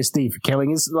got PTSD for killing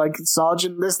his, like,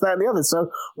 sergeant, this, that, and the other. So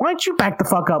why don't you back the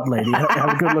fuck up, lady?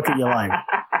 Have a good look at your life.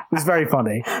 It was very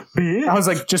funny. I was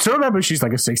like, just remember, she's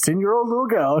like a 16-year-old little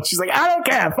girl. She's like, I don't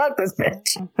care. Fuck this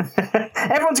bitch.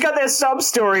 Everyone's got their sub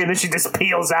story, and then she just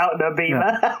peels out in her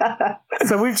beamer. Yeah.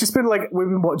 So we've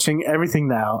been watching everything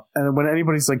now, and when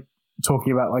anybody's like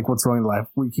talking about like what's wrong in life,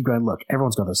 we keep going, look,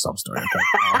 everyone's got their sub story. Okay?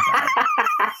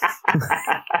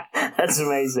 That's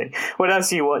amazing. What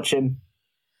else are you watching?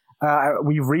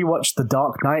 We rewatched The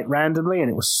Dark Knight randomly, and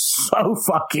it was so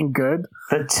fucking good.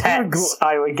 The texts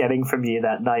I were getting from you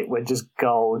that night were just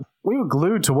gold. We were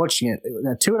glued to watching it. It was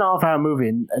a 2.5-hour movie,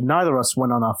 and neither of us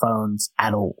went on our phones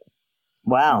at all.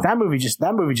 Wow. That movie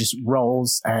just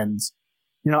rolls, and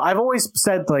you know, I've always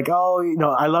said like, oh, you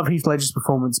know, I love Heath Ledger's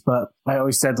performance, but I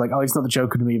always said like, oh, he's not the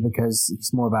Joker to me because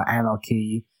he's more about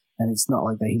anarchy, and it's not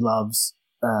like that he loves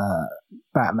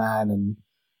Batman and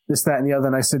this, that, and the other.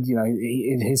 And I said, you know,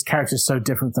 his character is so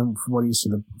different than what he is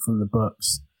from the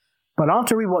books. But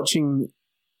after rewatching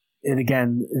it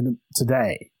again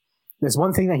today, there's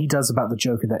one thing that he does about the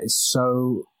Joker that is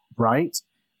so right.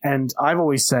 And I've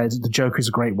always said the Joker's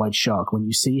a great white shark. When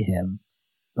you see him,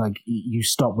 like, you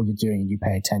stop what you're doing and you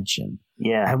pay attention.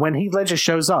 Yeah. And when Heath Ledger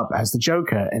shows up as the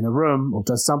Joker in a room or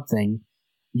does something,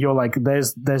 you're like,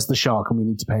 there's the shark, and we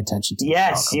need to pay attention to the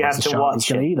shark. Yes, you have to watch it.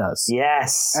 He's going to eat us.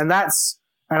 Yes. And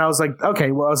I was like,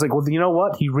 okay, well, you know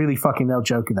what? He really fucking nailed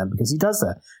Joker then, because he does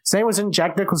that. Same as when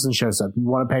Jack Nicholson shows up. You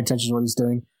want to pay attention to what he's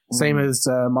doing. Same as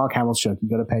Mark Hamill's Joker. You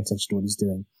got to pay attention to what he's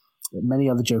doing. Many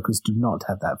other Jokers do not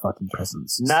have that fucking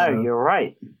presence. No, you're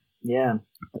right. Yeah.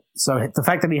 So the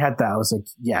fact that he had that, I was like,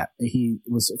 yeah, he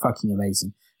was fucking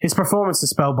amazing. His performance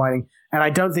is spellbinding, and I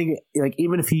don't think, like,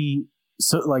 even if he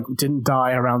didn't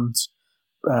die around,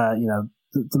 the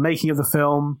making of the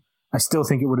film, I still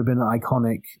think it would have been an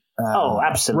iconic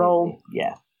absolutely role.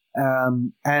 Yeah.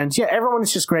 And yeah, everyone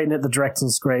is just great in it. The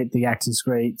directing's great, the acting's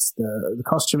great, the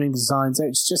costuming designs.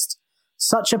 It's just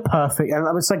such a perfect. And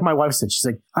it's like my wife said. She's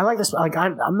like, I like this. Like,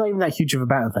 I'm not even that huge of a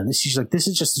Batman fan. She's like, this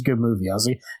is just a good movie. I was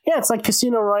like, yeah, it's like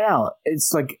Casino Royale.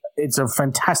 It's like, it's a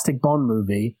fantastic Bond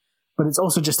movie, but it's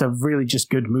also just a really just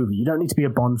good movie. You don't need to be a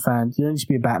Bond fan. You don't need to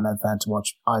be a Batman fan to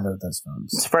watch either of those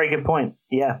films. It's a very good point.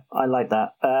 Yeah, I like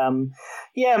that.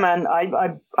 Yeah, man,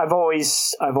 I've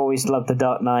always loved The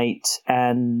Dark Knight,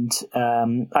 and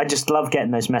I just love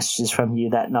getting those messages from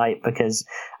you that night, because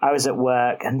I was at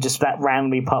work and just that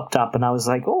randomly popped up, and I was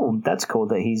like, oh, that's cool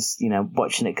that he's, you know,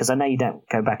 watching it, because I know you don't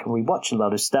go back and rewatch a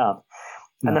lot of stuff.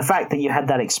 No. And the fact that you had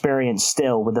that experience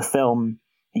still with a film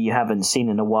that you haven't seen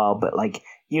in a while, but like,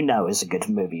 you know, it's a good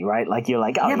movie, right? Like, you're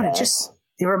like, oh yeah, but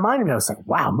it reminded me. I was like,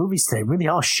 wow, movies today really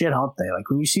are shit, aren't they? Like,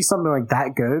 when you see something like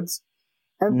that good,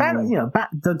 and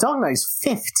The Dark Knight is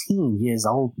 15 years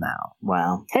old now.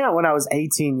 Wow, came out when I was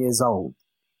 18 years old.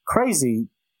 Crazy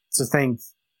to think,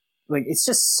 like, it's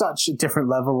just such a different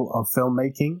level of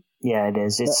filmmaking. Yeah, it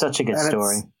is. It's such a good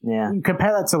story. Yeah. You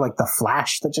compare that to, like, The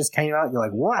Flash that just came out, you're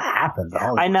like, what happened?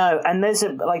 I know. And there's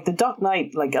The Dark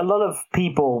Knight, like, a lot of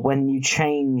people, when you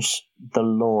change the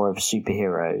lore of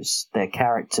superheroes, their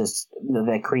characters,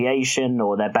 their creation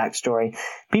or their backstory,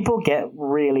 people get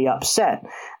really upset.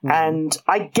 Mm-hmm. And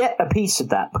I get a piece of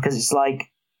that, because it's like,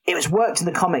 it was worked in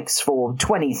the comics for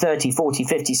 20, 30, 40,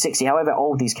 50, 60, however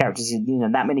old these characters, you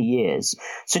know, that many years.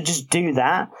 So just do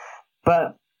that.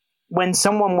 But when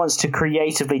someone wants to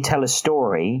creatively tell a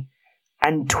story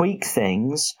and tweak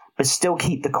things, but still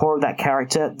keep the core of that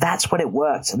character, that's when it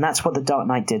works. And that's what The Dark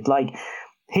Knight did. Like,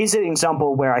 here's an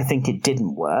example where I think it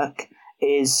didn't work,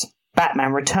 is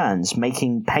Batman Returns,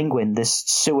 making Penguin this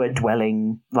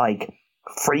sewer-dwelling, like,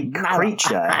 freak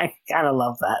creature. I kind of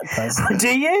love that person. Do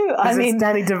you? I mean, it's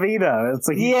Danny DeVito. It's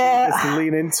like, yeah, you just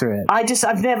lean into it.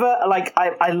 I've never, like,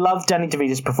 I love Danny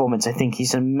DeVito's performance. I think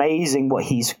he's amazing what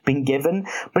he's been given,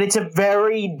 but it's a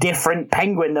very different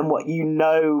Penguin than what you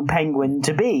know Penguin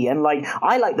to be. And like,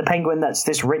 I like the Penguin that's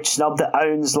this rich snob that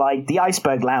owns like the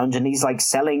Iceberg Lounge, and he's like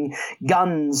selling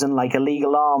guns and like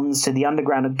illegal arms to the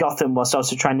underground of Gotham, whilst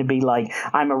also trying to be like,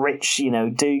 I'm a rich, you know,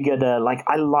 do-gooder. Like,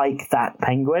 I like that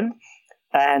Penguin.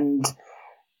 And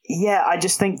yeah, I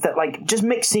just think that, like, just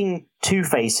mixing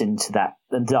Two-Face into that,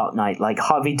 The Dark Knight, like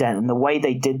Harvey Dent, and the way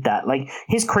they did that, like,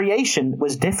 his creation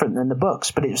was different than the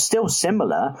books, but it was still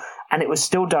similar, and it was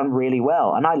still done really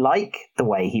well. And I like the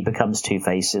way he becomes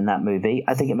Two-Face in that movie.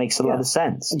 I think it makes a lot of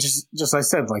sense. And just I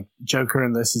said, like, Joker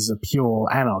in this is a pure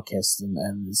anarchist,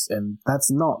 and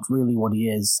that's not really what he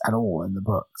is at all in the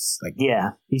books. Like,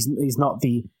 yeah, he's not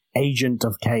the agent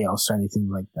of chaos or anything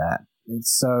like that.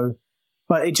 It's so.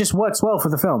 but it just works well for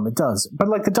the film. It does. But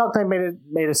like the Dark Knight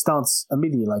made a stance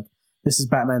immediately. Like, this is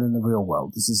Batman in the real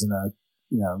world. This isn't a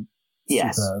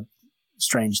super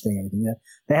strange thing or anything. Yeah,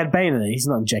 they had Bane in it. He's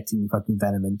not injecting fucking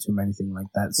venom into him or anything like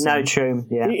that. So, no, true.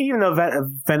 Yeah, even though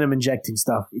venom injecting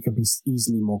stuff, it can be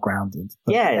easily more grounded.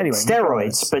 But yeah, anyway,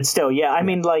 steroids, but still, yeah. I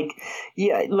mean, like,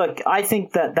 yeah. Look, I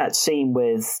think that scene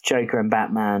with Joker and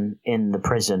Batman in the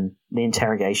prison, the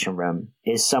interrogation room,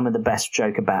 is some of the best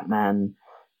Joker Batman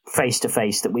face to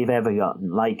face that we've ever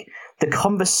gotten. Like, the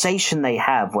conversation they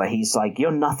have where he's like,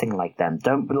 you're nothing like them,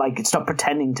 stop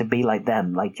pretending to be like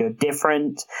them, like, you're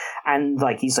different, and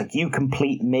like he's like, you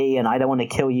complete me and I don't want to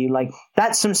kill you. Like,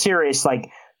 that's some serious like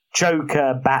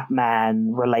Joker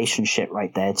Batman relationship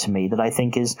right there to me that I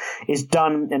think is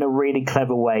done in a really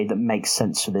clever way that makes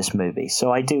sense for this movie.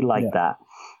 So I do like that.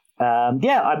 I'm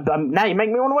now you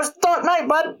make me want to watch Dark Knight,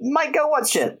 bud. Might go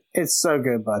watch it. It's so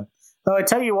good, bud. Though I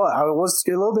tell you what, I was a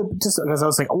little bit just because I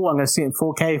was like, oh, I'm going to see it in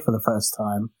 4K for the first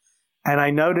time, and I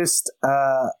noticed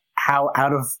how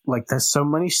out of like there's so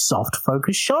many soft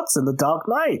focus shots in The Dark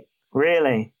Knight.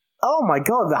 Really? Oh my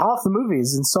god, half the movie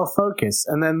is in soft focus,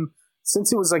 and then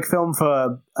since it was like filmed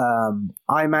for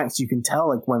IMAX, you can tell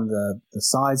like when the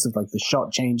size of like the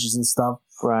shot changes and stuff,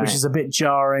 right, which is a bit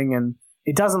jarring, and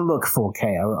it doesn't look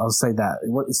 4K. I'll say that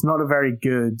it's not a very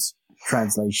good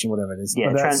translation, whatever it is.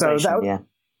 Yeah, but, translation. Yeah.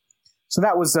 So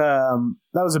that was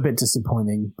a bit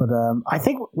disappointing, but I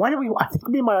think me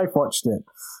and my wife watched it.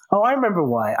 Oh, I remember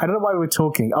why. I don't know why we were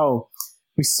talking. Oh,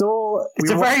 it's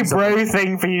a very bro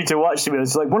thing for you to watch. To me,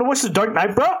 it's like, want to watch The Dark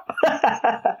Knight, bro?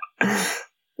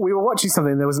 We were watching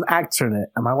something. There was an actor in it,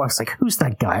 and my wife's like, "Who's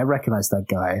that guy? I recognize that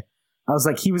guy." I was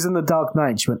like, "He was in The Dark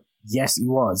Knight." She went, "Yes, he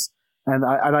was." And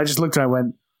I just looked at her and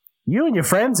went, "You and your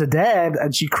friends are dead."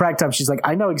 And she cracked up. She's like,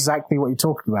 "I know exactly what you're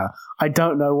talking about. I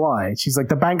don't know why." She's like,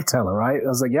 "The bank teller, right?" I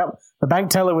was like, "Yep, the bank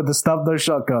teller with the stub nose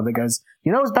shotgun that goes,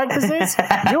 you know whose bank this is?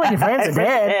 You and your friends are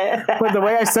dead." But the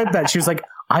way I said that, she was like,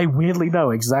 "I weirdly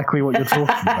know exactly what you're talking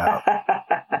about."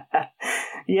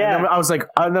 Yeah. And then I was like,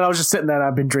 and then I was just sitting there and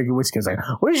I've been drinking whiskey. I was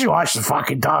like, "We should watch The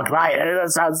fucking Dark Knight. That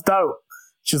sounds dope."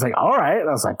 She was like, "All right." And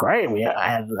I was like, "Great." I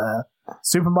had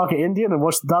Supermarket Indian and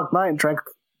watched The Dark Knight and drank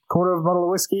quarter of a bottle of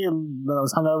whiskey, and then I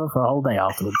was hungover for a whole day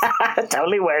afterwards.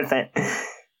 Totally worth it.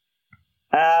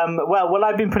 Well, what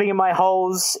I've been putting in my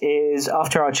holes is,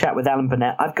 after our chat with Alan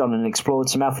Burnett, I've gone and explored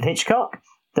some Alfred Hitchcock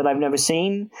that I've never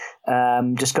seen.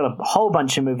 Just got a whole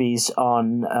bunch of movies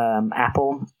on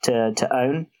Apple to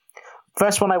own.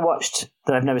 First one I watched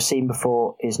that I've never seen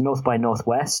before is North by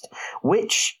Northwest,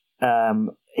 which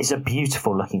is a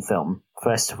beautiful looking film,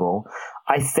 first of all.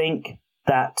 I think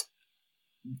that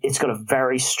it's got a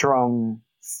very strong,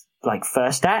 like,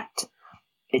 first act.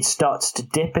 It starts to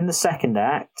dip in the second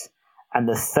act, and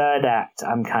the third act,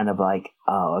 I'm kind of like,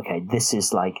 oh, okay, this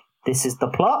is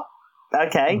the plot.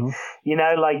 Okay.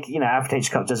 Mm-hmm. Alfred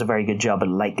Hitchcock does a very good job at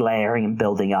like layering and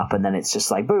building up, and then it's just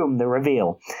like, boom, the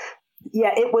reveal.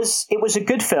 Yeah, it was a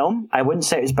good film. I wouldn't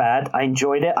say it was bad. I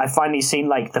enjoyed it. I finally seen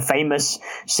like the famous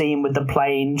scene with the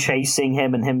plane chasing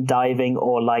him and him diving,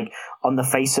 or like on the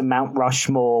face of Mount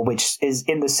Rushmore, which is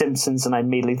in The Simpsons, and I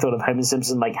immediately thought of Homer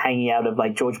Simpson like hanging out of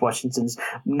like George Washington's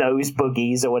nose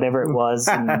boogies or whatever it was,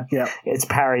 and it's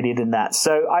parodied in that.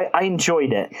 So I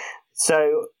enjoyed it.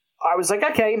 So I was like,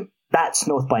 okay, that's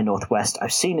North by Northwest.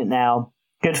 I've seen it now.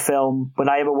 Good film. Would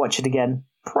I ever watch it again?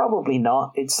 Probably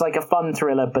not. It's like a fun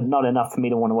thriller, but not enough for me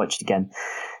to want to watch it again.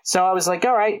 So I was like,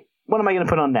 all right, what am I going to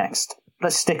put on next?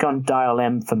 Let's stick on Dial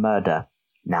M for Murder.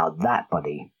 Now that,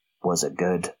 buddy, was a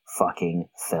good fucking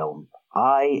film.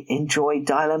 I enjoyed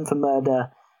Dial M for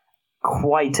Murder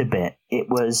quite a bit. It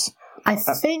was... I'm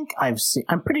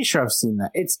pretty sure I've seen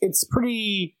that. It's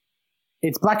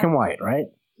black and white, right?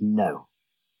 No.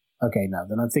 Okay, no.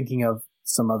 Then I'm thinking of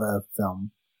some other film.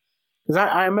 Because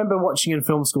I remember watching in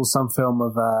film school some film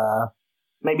of...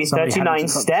 maybe 39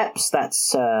 Steps.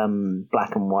 That's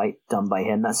black and white, done by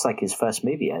him. That's like his first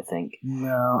movie, I think.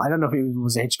 No, I don't know if it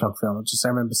was a Hitchcock film. I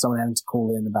remember someone having to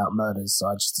call in about murders, so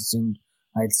I just assumed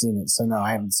I had seen it. So no,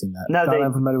 I haven't seen that. No, Dial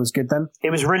M for Murder was good then? It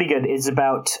was really good. It's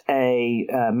about a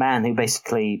man who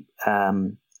basically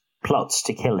plots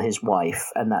to kill his wife,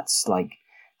 and that's like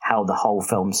how the whole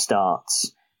film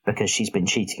starts, because she's been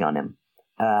cheating on him.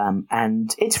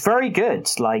 And it's very good.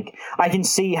 Like, I can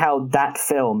see how that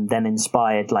film then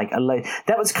inspired like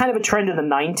that was kind of a trend in the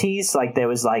 90s. Like, there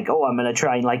was like, oh, I'm going to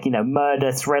try and like,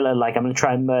 murder thriller. Like, I'm going to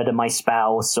try and murder my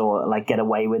spouse, or like get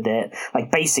away with it.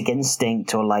 Like Basic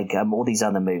Instinct, or like all these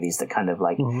other movies that kind of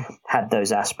like had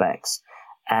those aspects.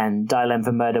 And Dial M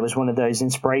for Murder was one of those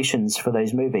inspirations for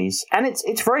those movies. And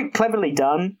it's very cleverly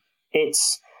done.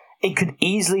 It's it could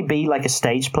easily be like a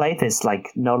stage play. There's like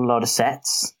not a lot of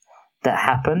sets that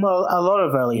happen. Well, a lot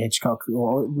of early Hitchcock,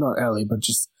 or not early, but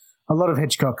just a lot of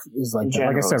Hitchcock is like that.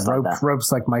 Like I said,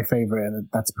 Rope's like my favorite, and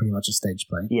that's pretty much a stage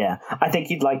play. Yeah, I think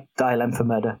you'd like Dial M for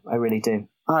Murder. I really do.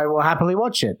 I will happily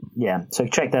watch it. Yeah, so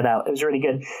check that out. It was really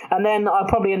good. And then I'll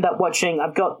probably end up watching,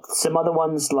 I've got some other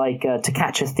ones like To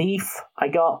Catch a Thief. I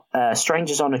got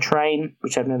Strangers on a Train,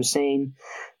 which I've never seen.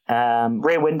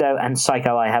 Rear Window and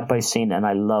Psycho I have both seen, and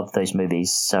I love those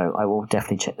movies. So I will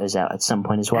definitely check those out at some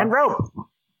point as well. And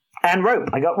Rope.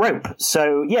 I got Rope.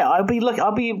 So yeah, I'll be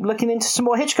looking into some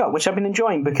more Hitchcock, which I've been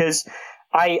enjoying, because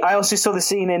I also saw the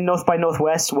scene in North by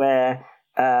Northwest where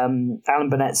Alan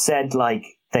Burnett said, like,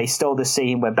 they stole the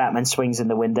scene where Batman swings in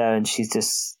the window and she's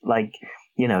just like,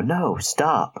 no,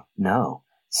 stop,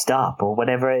 or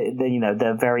whatever,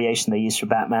 the variation they use for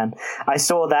Batman. I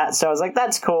saw that, so I was like,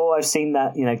 that's cool. I've seen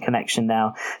that, connection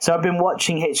now. So I've been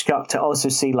watching Hitchcock to also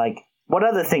see, like, what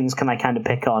other things can I kind of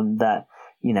pick on that,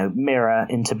 mirror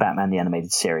into Batman the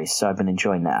Animated Series. So I've been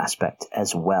enjoying that aspect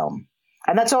as well.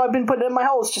 And that's all I've been putting in my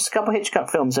holes, just a couple Hitchcock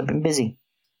films. I've been busy.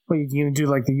 Well, you're going to do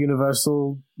like the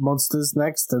Universal monsters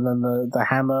next, and then the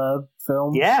Hammer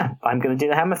film? Yeah, I'm going to do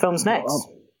the Hammer films next.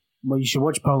 Well, you should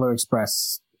watch Polar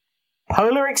Express.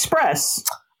 Polar Express?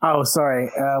 Oh,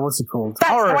 sorry. What's it called?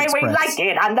 That's Horror the way Express. we like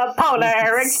it on the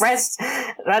Polar Express.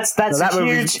 That's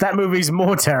huge. That movie's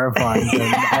more terrifying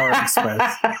than Horror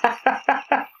Express.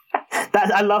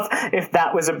 I love if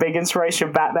that was a big inspiration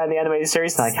of Batman the Animated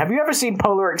Series. Like, have you ever seen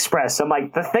Polar Express? I'm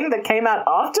like, the thing that came out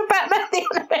after Batman the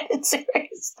Animated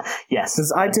Series? Yes.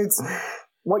 Because I did...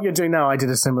 What you're doing now, I did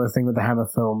a similar thing with the Hammer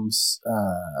films,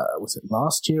 was it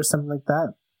last year or something like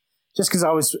that? Just because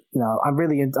I was, I've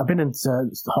been into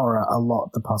horror a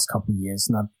lot the past couple of years,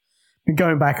 and I've been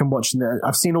going back and watching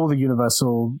I've seen all the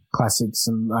Universal classics,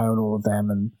 and I own all of them,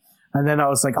 and then I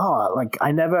was like,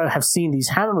 I never have seen these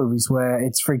Hammer movies where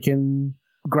it's freaking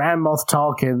Grand Moff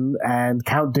Tarkin and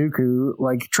Count Dooku,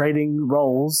 like, trading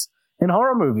roles in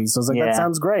horror movies. So I was like, That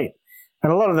sounds great.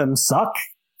 And a lot of them suck,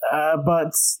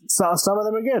 but some of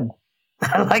them are good.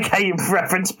 I like how you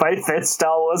reference both the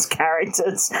Star Wars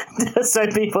characters. So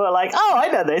people are like, oh, I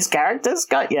know those characters.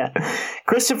 Got ya.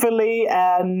 Christopher Lee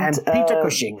and Peter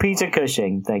Cushing. Peter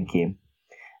Cushing, thank you.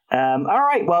 All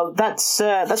right, well, that's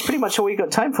pretty much all we got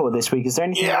time for this week. Is there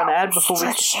anything you want to add before we...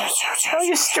 it's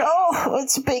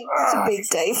a big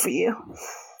day for you.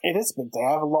 It is a big day.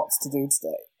 I have lots to do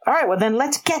today. All right, well then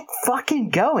let's get fucking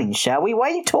going, shall we? Why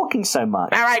are you talking so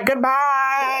much? All right,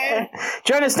 goodbye!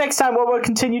 Join us next time where we'll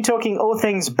continue talking all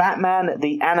things Batman,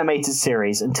 the Animated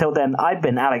Series. Until then, I've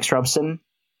been Alex Robson.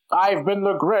 I've been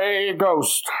the Grey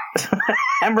Ghost.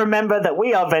 And remember that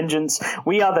we are Vengeance,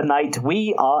 we are the Night,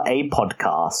 we are a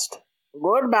podcast.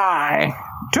 Goodbye.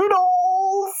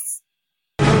 Toodles!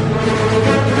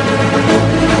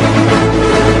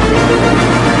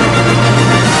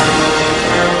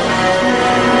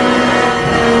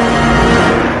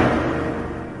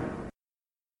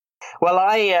 Well,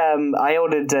 I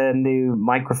ordered a new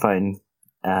microphone.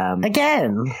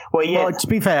 Again? Well, yeah. Well, to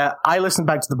be fair, I listened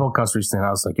back to the podcast recently and I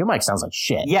was like, your mic sounds like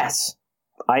shit. Yes,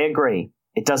 I agree.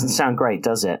 It doesn't sound great,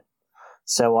 does it?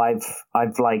 So I've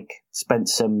like spent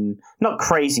some, not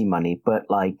crazy money, but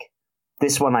like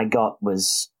this one I got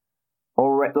was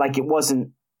already, like it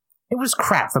wasn't. It was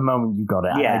crap the moment you got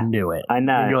it. Yeah, I knew it. I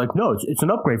know. And you're like, no, it's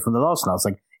an upgrade from the last one. I was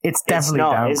like, it's definitely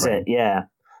not, downgrade. is it? Yeah.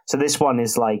 So this one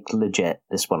is like legit.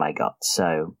 This one I got.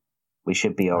 So we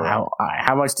should be all right.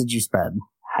 How much did you spend?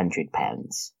 £100.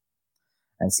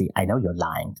 And see, I know you're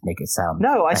lying to make it sound.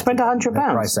 No, I spent £100. The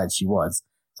price that she was.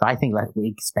 So I think like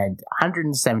we spent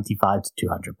 $175 to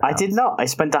 $200. I did not. I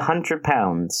spent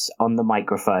 £100 on the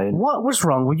microphone. What was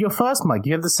wrong with your first mic?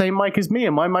 You have the same mic as me,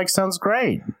 and my mic sounds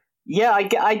great. Yeah, I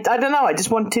don't know. I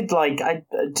just wanted like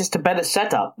just a better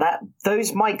setup.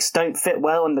 Those mics don't fit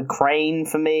well on the crane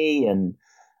for me, and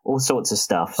all sorts of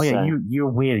stuff. Oh yeah, you're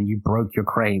weird and you broke your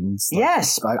cranes.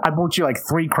 Yes, I bought you like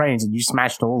 3 cranes and you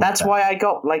smashed all. That's why I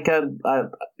got like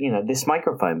this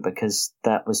microphone, because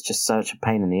that was just such a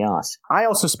pain in the ass. I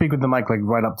also speak with the mic like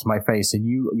right up to my face, and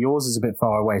yours is a bit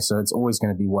far away, so it's always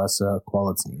going to be worse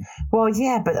quality. Well,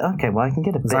 yeah, but okay, well I can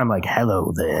get a bit. I'm like,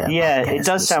 hello there. Yeah, it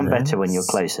does sound better when you're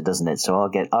closer, doesn't it? So I'll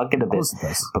get a bit.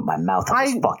 Put my mouth on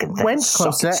this fucking thing. Went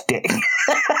closer.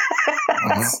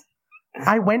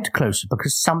 I went closer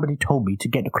because somebody told me to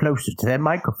get closer to their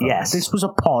microphone. Yes. This was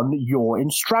upon your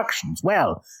instructions.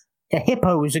 Well, a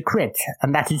hippo is a crit,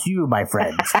 and that is you, my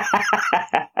friend.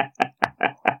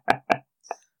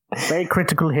 Very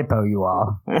critical hippo you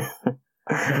are.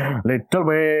 Little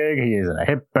Wig, he is a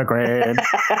hypocrite.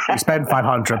 He spent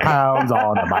 £500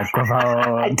 on a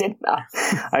microphone. I did not.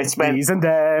 I spent. He's in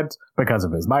debt because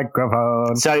of his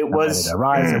microphone. So it was. When it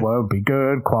arrives, it won't be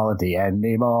good quality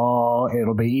anymore.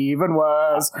 It'll be even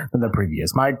worse than the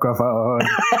previous microphone.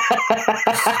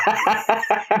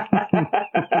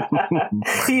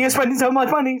 He is spending so much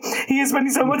money. He is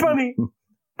spending so much money.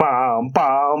 Bum,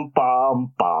 bum,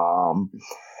 bum, bum.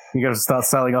 You gotta start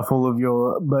selling off all of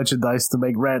your merchandise to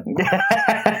make rent.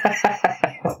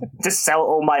 Just sell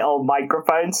all my old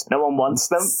microphones. No one wants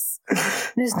them.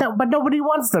 But nobody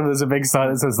wants them. There's a big sign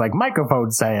that says, like,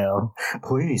 microphone sale.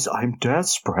 Please, I'm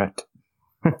desperate.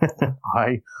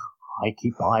 I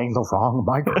keep buying the wrong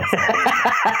microphone.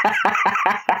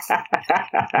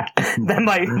 Then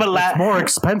it's more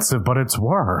expensive, but it's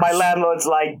worse. My landlord's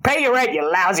like, pay your rent, you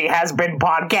lousy has-been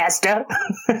podcaster.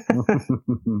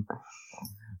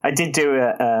 I did do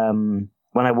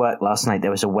when I worked last night,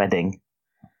 there was a wedding.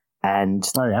 And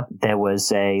there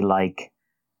was a,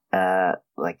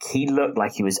 he looked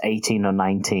like he was 18 or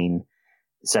 19.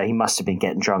 So he must have been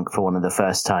getting drunk for one of the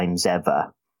first times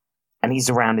ever. And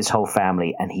he's around his whole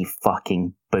family, and he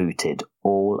fucking booted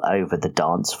all over the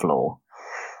dance floor.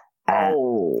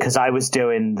 Because I was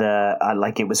doing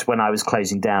it was when I was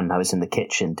closing down, and I was in the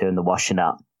kitchen doing the washing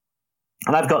up.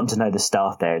 And I've gotten to know the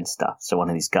staff there and stuff. So one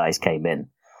of these guys came in,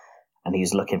 and he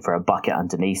was looking for a bucket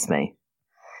underneath me.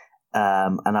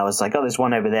 And I was like, oh, there's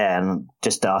one over there. And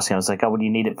just asking, I was like, oh, what do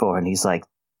you need it for? And he's like,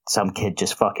 some kid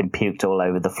just fucking puked all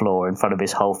over the floor in front of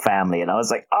his whole family. And I was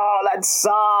like, oh, that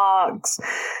sucks.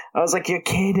 I was like, you're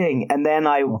kidding. And then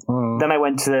I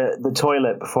went to the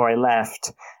toilet before I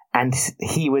left, and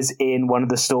he was in one of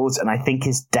the stalls, and I think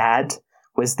his dad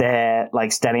was there,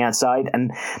 like, standing outside.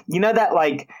 And you know that,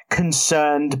 like,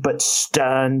 concerned but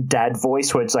stern dad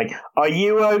voice where it's like, are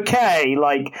you okay?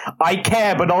 Like, I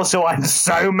care, but also I'm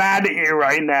so mad at you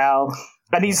right now.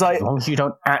 And he's like, as long as you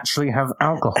don't actually have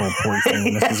alcohol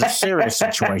poisoning, this is a serious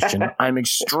situation. I'm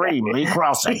extremely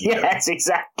cross at you. Yes,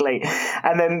 exactly.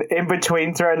 And then in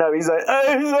between throwing up, he's like,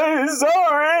 I'm so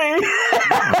sorry.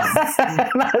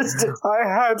 I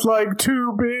had like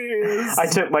 2 beers. I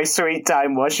took my sweet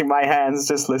time washing my hands,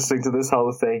 just listening to this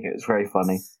whole thing. It was very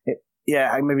funny.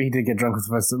 Yeah, maybe he did get drunk with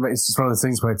the first. It's just one of those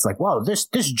things where it's like, wow, this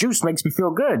juice makes me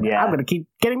feel good. Yeah. I'm going to keep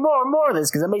getting more and more of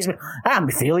this because it makes me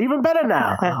feel even better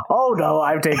now. Oh no,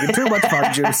 I've taken too much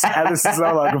fun juice and this is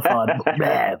no longer fun.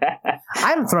 Man, I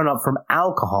haven't thrown up from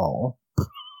alcohol.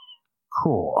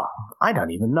 Cool. I don't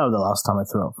even know the last time I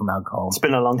threw up from alcohol. It's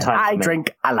been a long time. I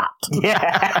drink a lot.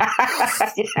 Yeah.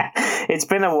 It's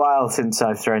been a while since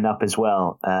I've thrown up as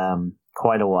well.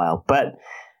 Quite a while. But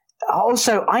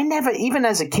also, I never, even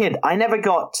as a kid, I never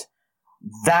got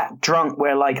that drunk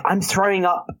where, like, I'm throwing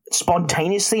up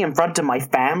spontaneously in front of my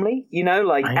family, you know,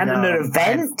 like, at an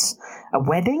event, a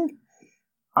wedding.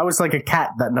 I was like a cat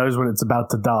that knows when it's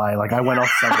about to die. Like, I went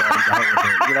off somewhere and got with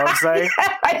it. You know what I'm saying?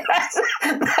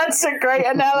 That's a great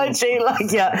analogy.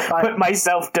 Like, put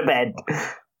myself to bed.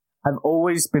 I've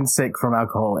always been sick from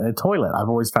alcohol in a toilet. I've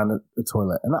always found a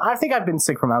toilet. And I think I've been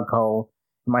sick from alcohol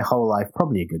my whole life,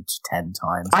 probably a good 10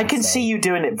 times. I can see you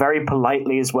doing it very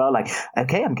politely as well, like,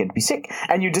 okay, I'm going to be sick,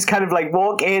 and you just kind of like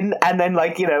walk in, and then,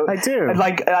 like, you know, I do, and,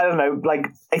 like, I don't know, like,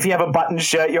 if you have a button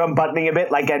shirt, you're unbuttoning a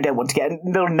bit, like, I don't want to get a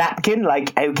little napkin,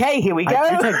 like, okay, here we go.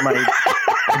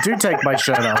 I do take my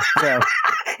shirt off. Yeah,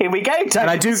 here we go. And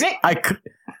I do.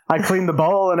 I clean the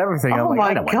bowl and everything. Oh, I'm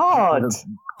like, my God.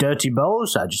 Dirty bowl,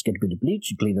 so I just get a bit of bleach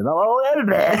and clean it up. Oh,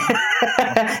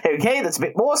 okay, that's a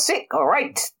bit more sick. All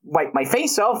right, wipe my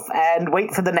face off and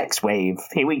wait for the next wave.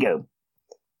 Here we go.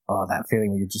 Oh, that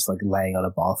feeling when you're just like laying on a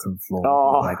bathroom floor.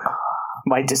 Oh, like,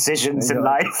 my decisions in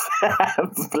life have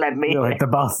led me. Like the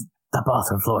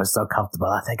bathroom floor is so comfortable.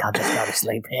 I think I'll just go to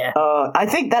sleep here. I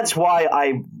think that's why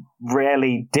I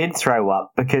rarely did throw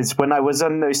up, because when I was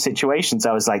in those situations,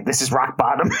 I was like, this is rock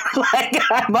bottom. Like,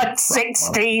 I'm like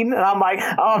 16, and I'm like,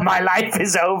 oh, my life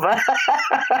is over.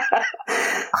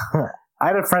 I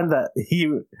had a friend that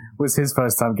he was his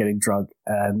first time getting drunk,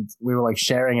 and we were like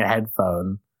sharing a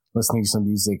headphone, listening to some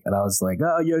music, and I was like,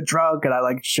 oh, you're drunk, and I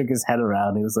like shook his head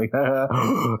around, he was like,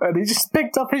 and he just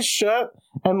picked up his shirt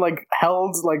and like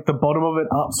held like the bottom of it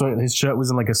up so his shirt was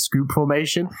in like a scoop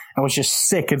formation and was just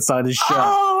sick inside his shirt.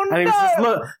 Oh, and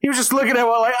he was just looking at it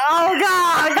like, oh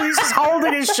God, and he's just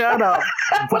holding his shirt up.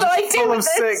 What do I do with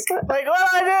this? Sick. Like, what do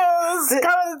I do? This is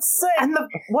kind of sick. And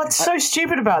what's so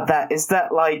stupid about that is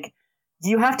that, like,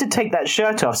 you have to take that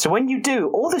shirt off, so when you do,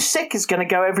 all the sick is going to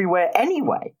go everywhere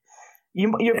anyway.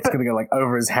 It's going to go like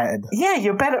over his head. Yeah,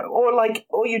 you're better,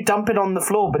 or you dump it on the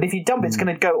floor. But if you dump it, it's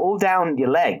going to go all down your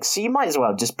legs. So you might as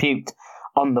well just puke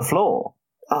on the floor.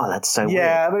 Oh, that's so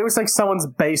Yeah, weird. but it was like someone's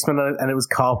basement and it was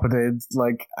carpeted.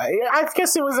 Like, I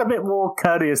guess it was a bit more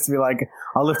courteous to be like,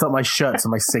 I'll lift up my shirt so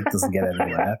my sick doesn't get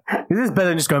anywhere. This is better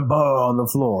than just going on the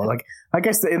floor. Like, I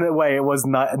guess in a way it was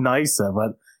nicer,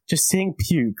 but just seeing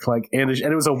puke, like, and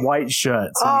it was a white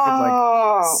shirt, so you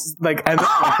could like, and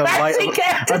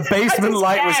a basement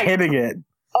light was hitting it.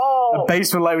 Oh, A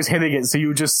basement light was hitting it, so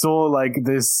you just saw like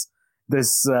this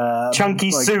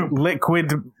chunky like, soup.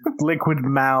 liquid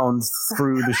mound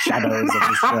through the shadows of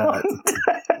the shirt.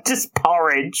 Just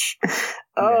porridge.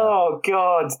 Oh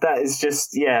God, that is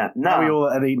just We no. all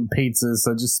had eaten pizzas,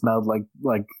 so it just smelled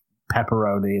like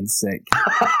pepperoni and sick.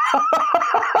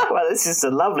 Well, this is a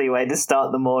lovely way to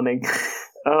start the morning.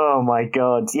 Oh my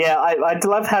God. Yeah, I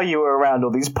love how you were around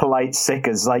all these polite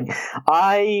sickers. Like,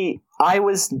 I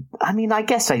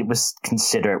guess I was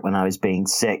considerate when I was being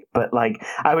sick, but like,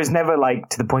 I was never like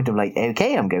to the point of like,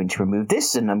 okay, I'm going to remove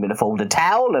this and I'm going to fold a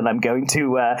towel and I'm going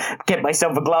to get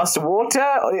myself a glass of water.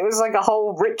 It was like a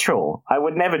whole ritual. I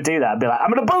would never do that. I'd be like,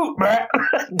 I'm going to boot.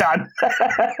 Done.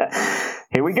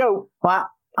 Here we go. Well,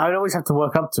 I would always have to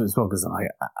work up to it as well, because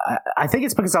I think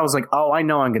it's because I was like, oh, I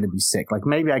know I'm going to be sick. Like,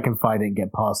 maybe I can fight it and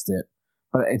get past it,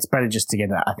 but it's better just to get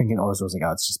it out. I think it always was like,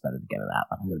 oh, it's just better to get it out.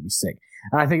 I'm going to be sick.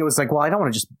 And I think it was like, well, I don't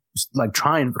want to just like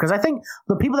try and, because I think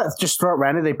the people that just throw it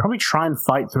around, they probably try and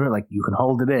fight through it. Like, you can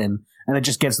hold it in, and it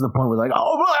just gets to the point where like,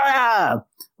 oh, blah!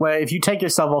 Where if you take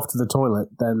yourself off to the toilet,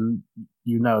 then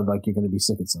you know, like, you're going to be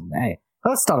sick at some day. Hey,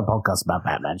 let's start a podcast about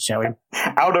Batman, shall we?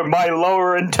 Out of my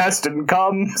lower intestine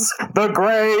comes the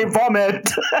grey vomit.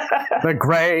 The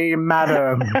grey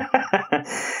matter.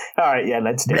 All right, yeah,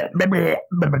 let's do it.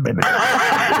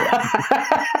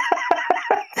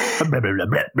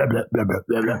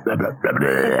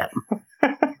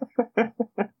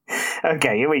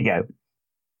 Okay, here we go.